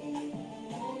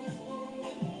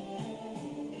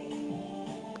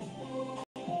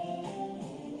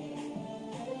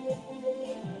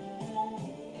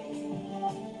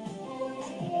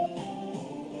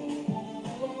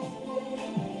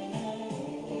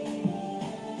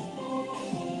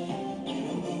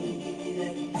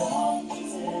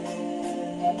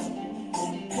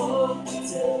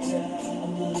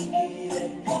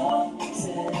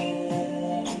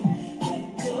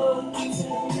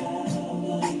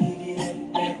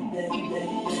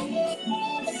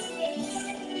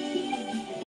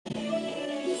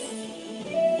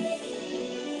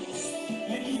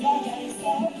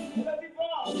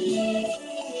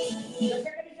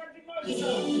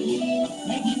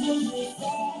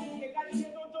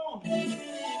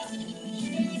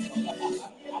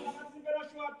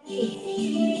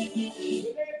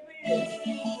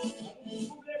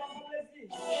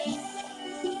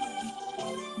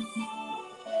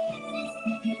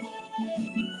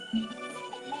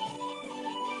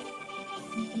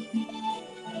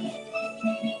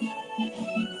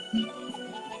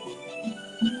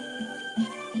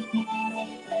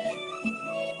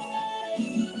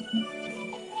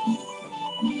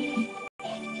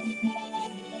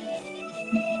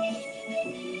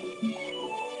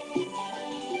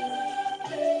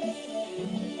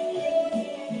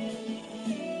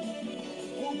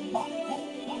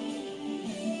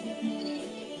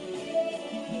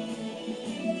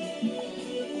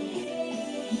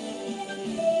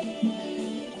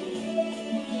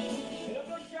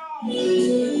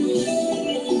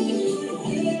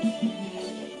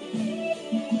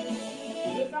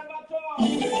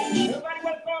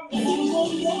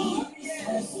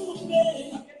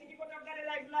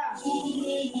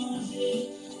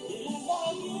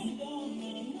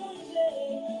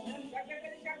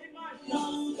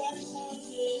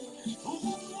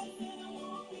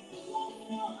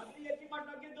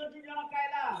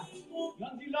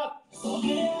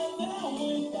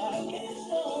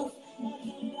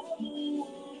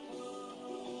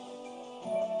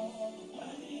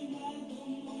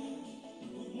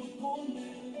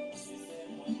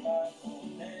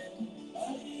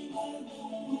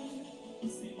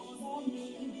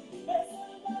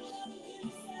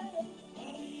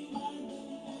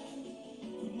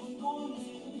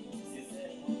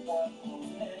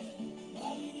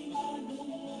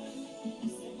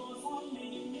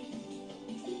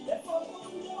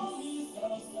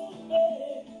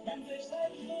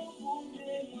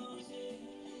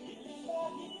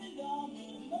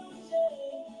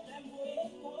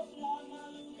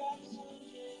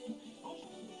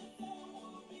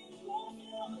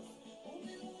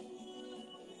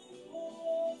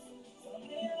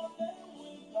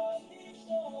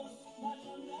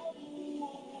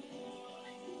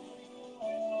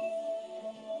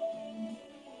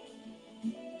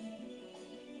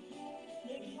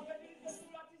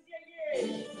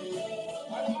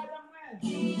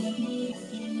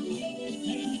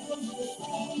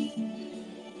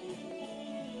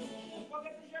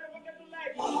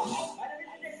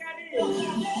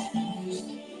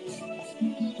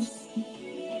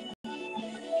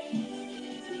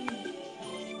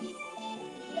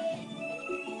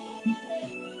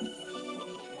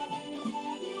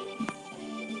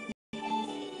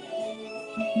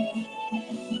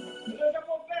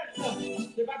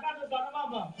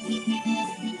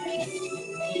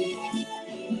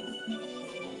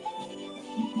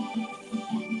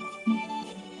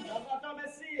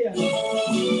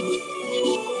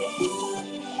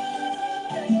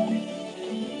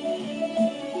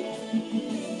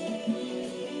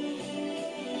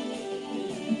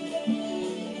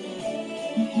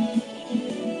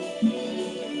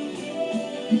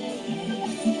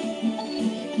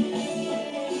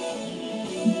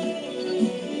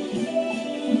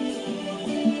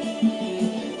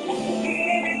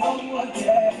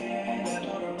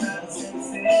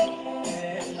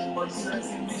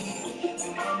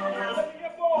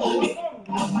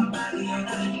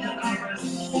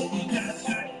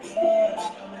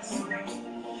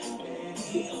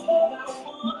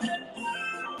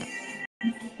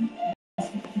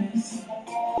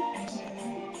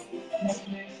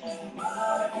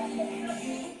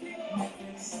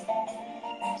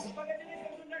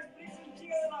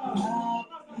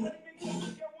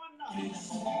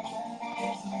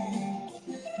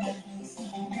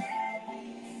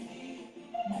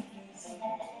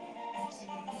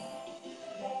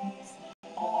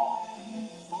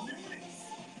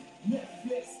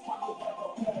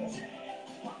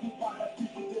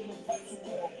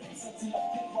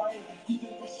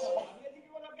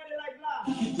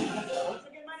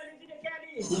 again, my name is DJ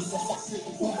Cady.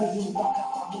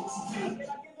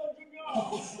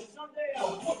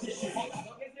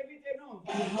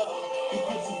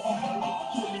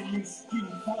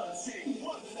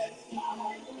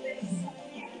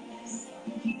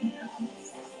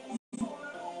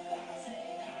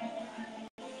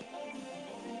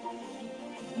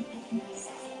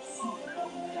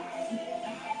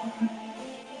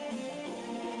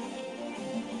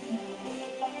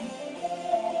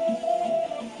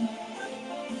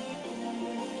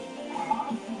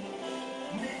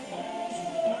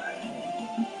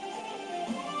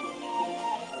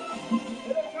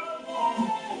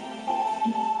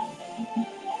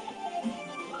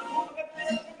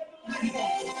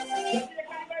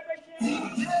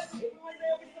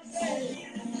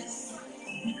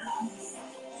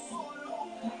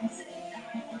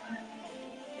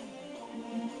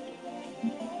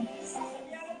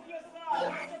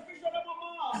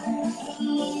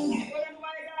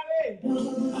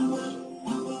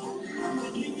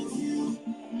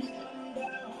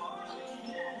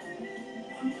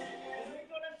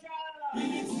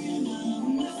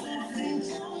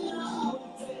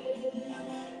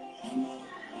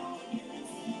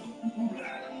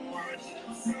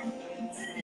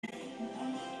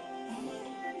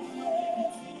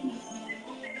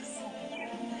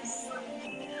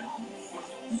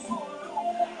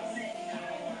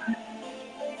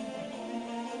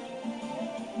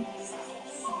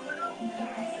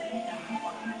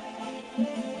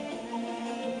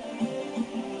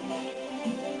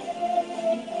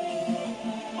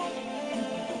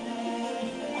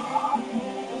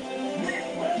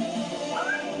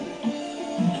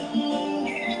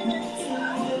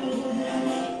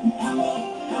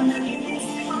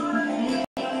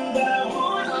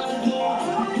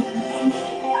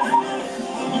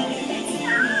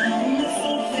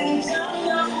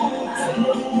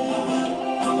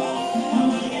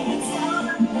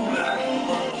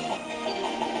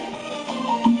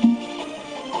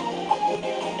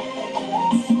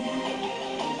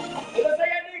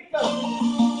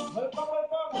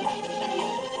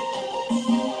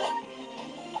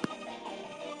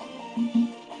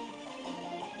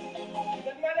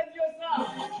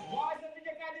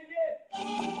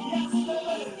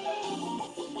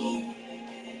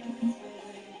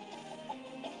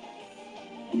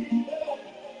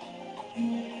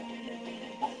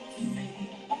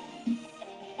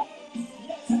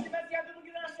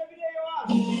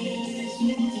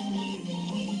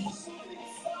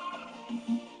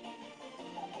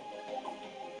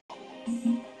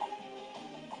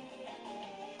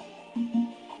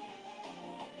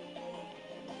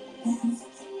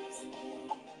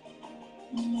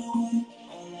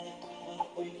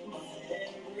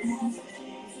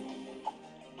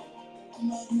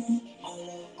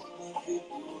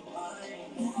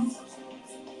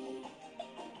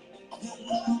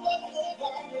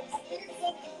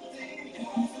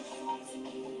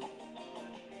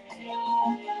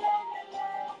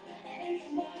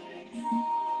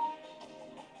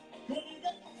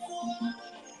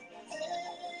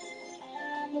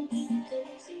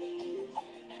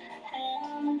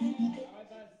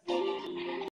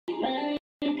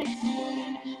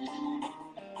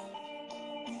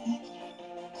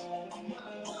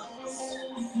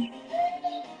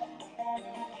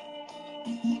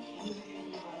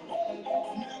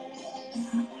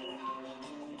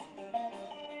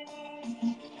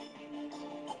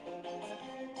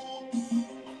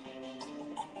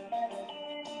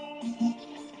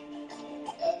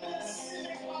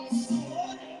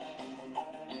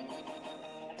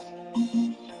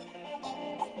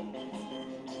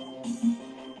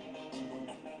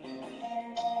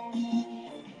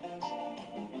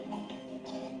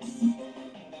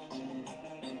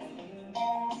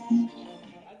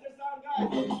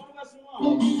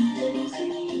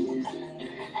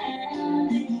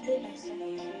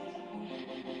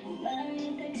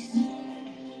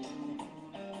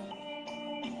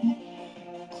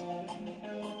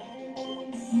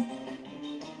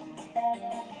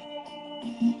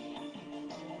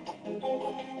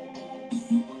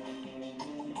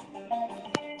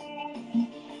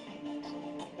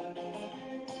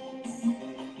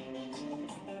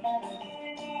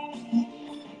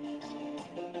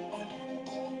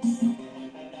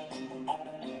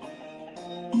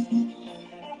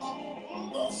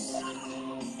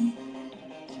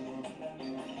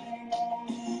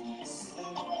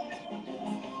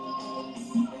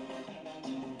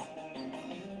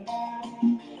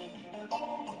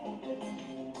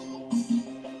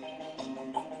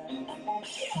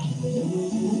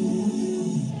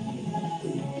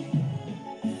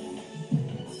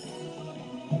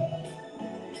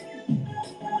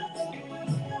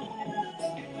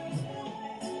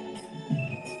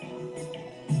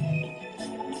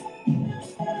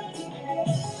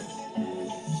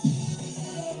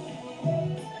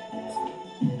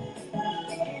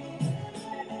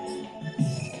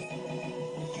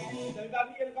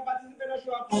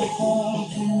 Say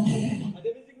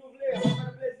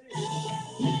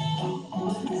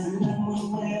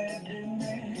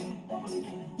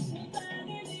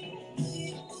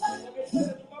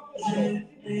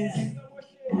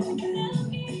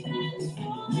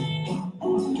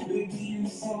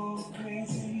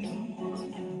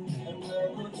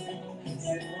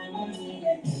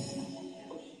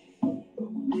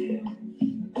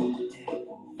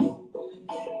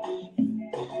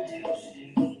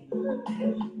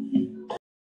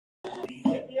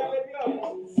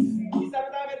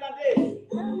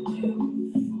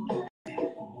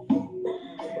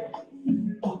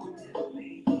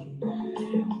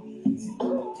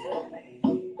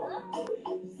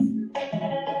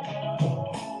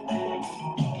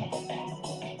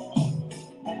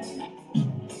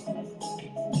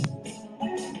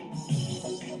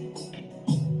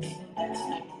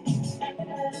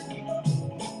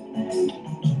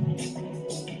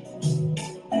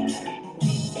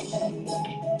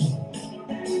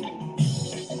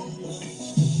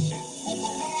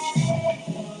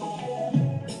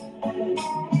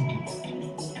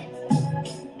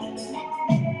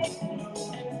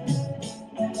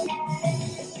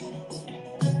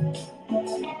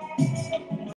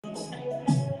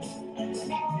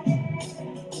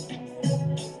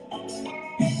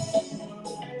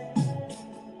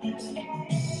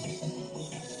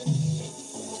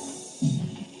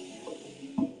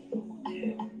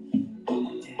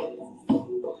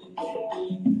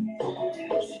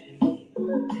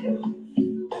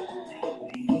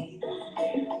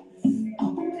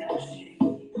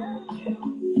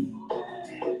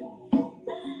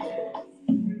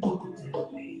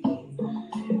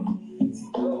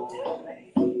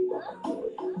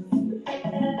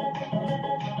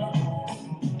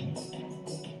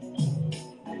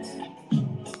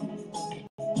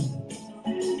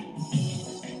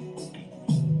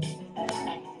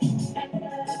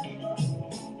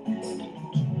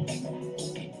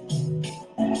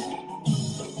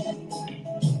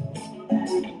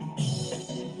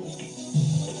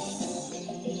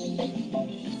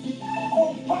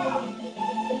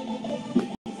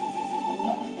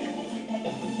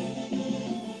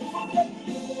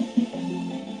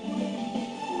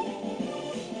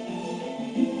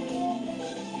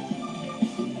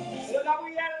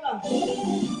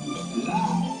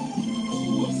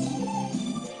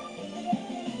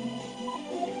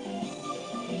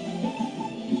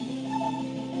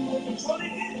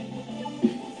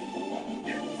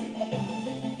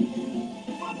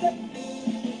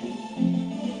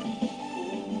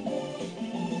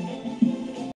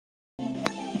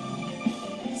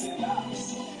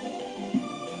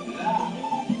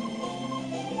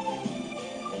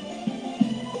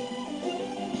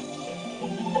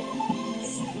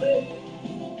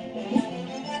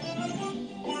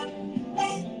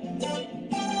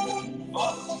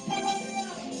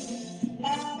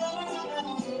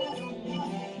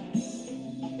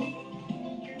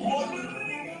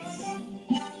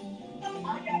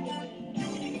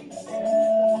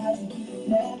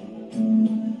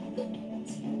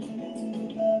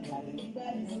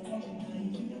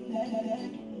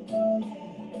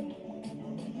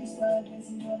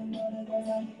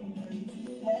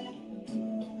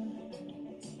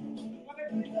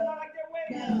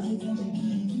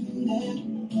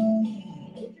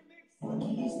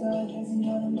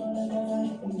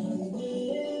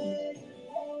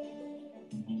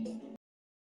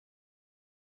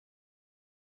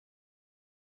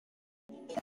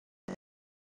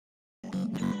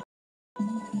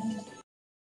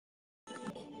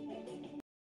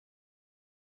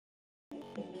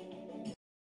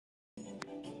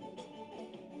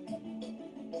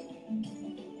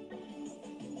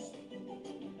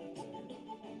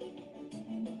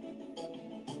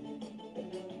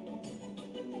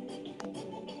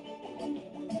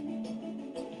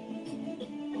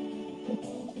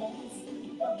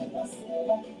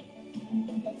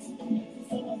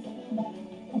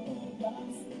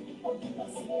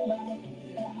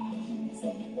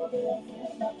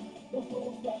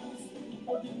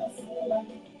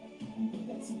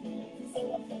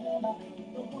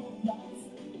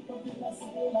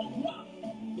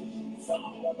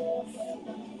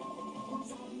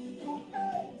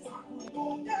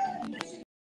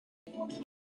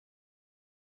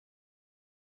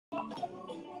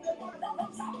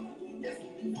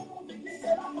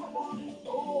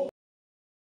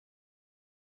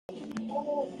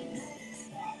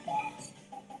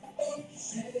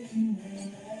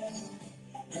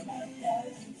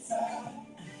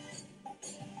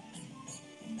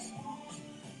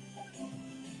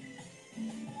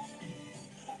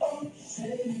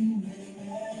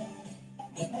you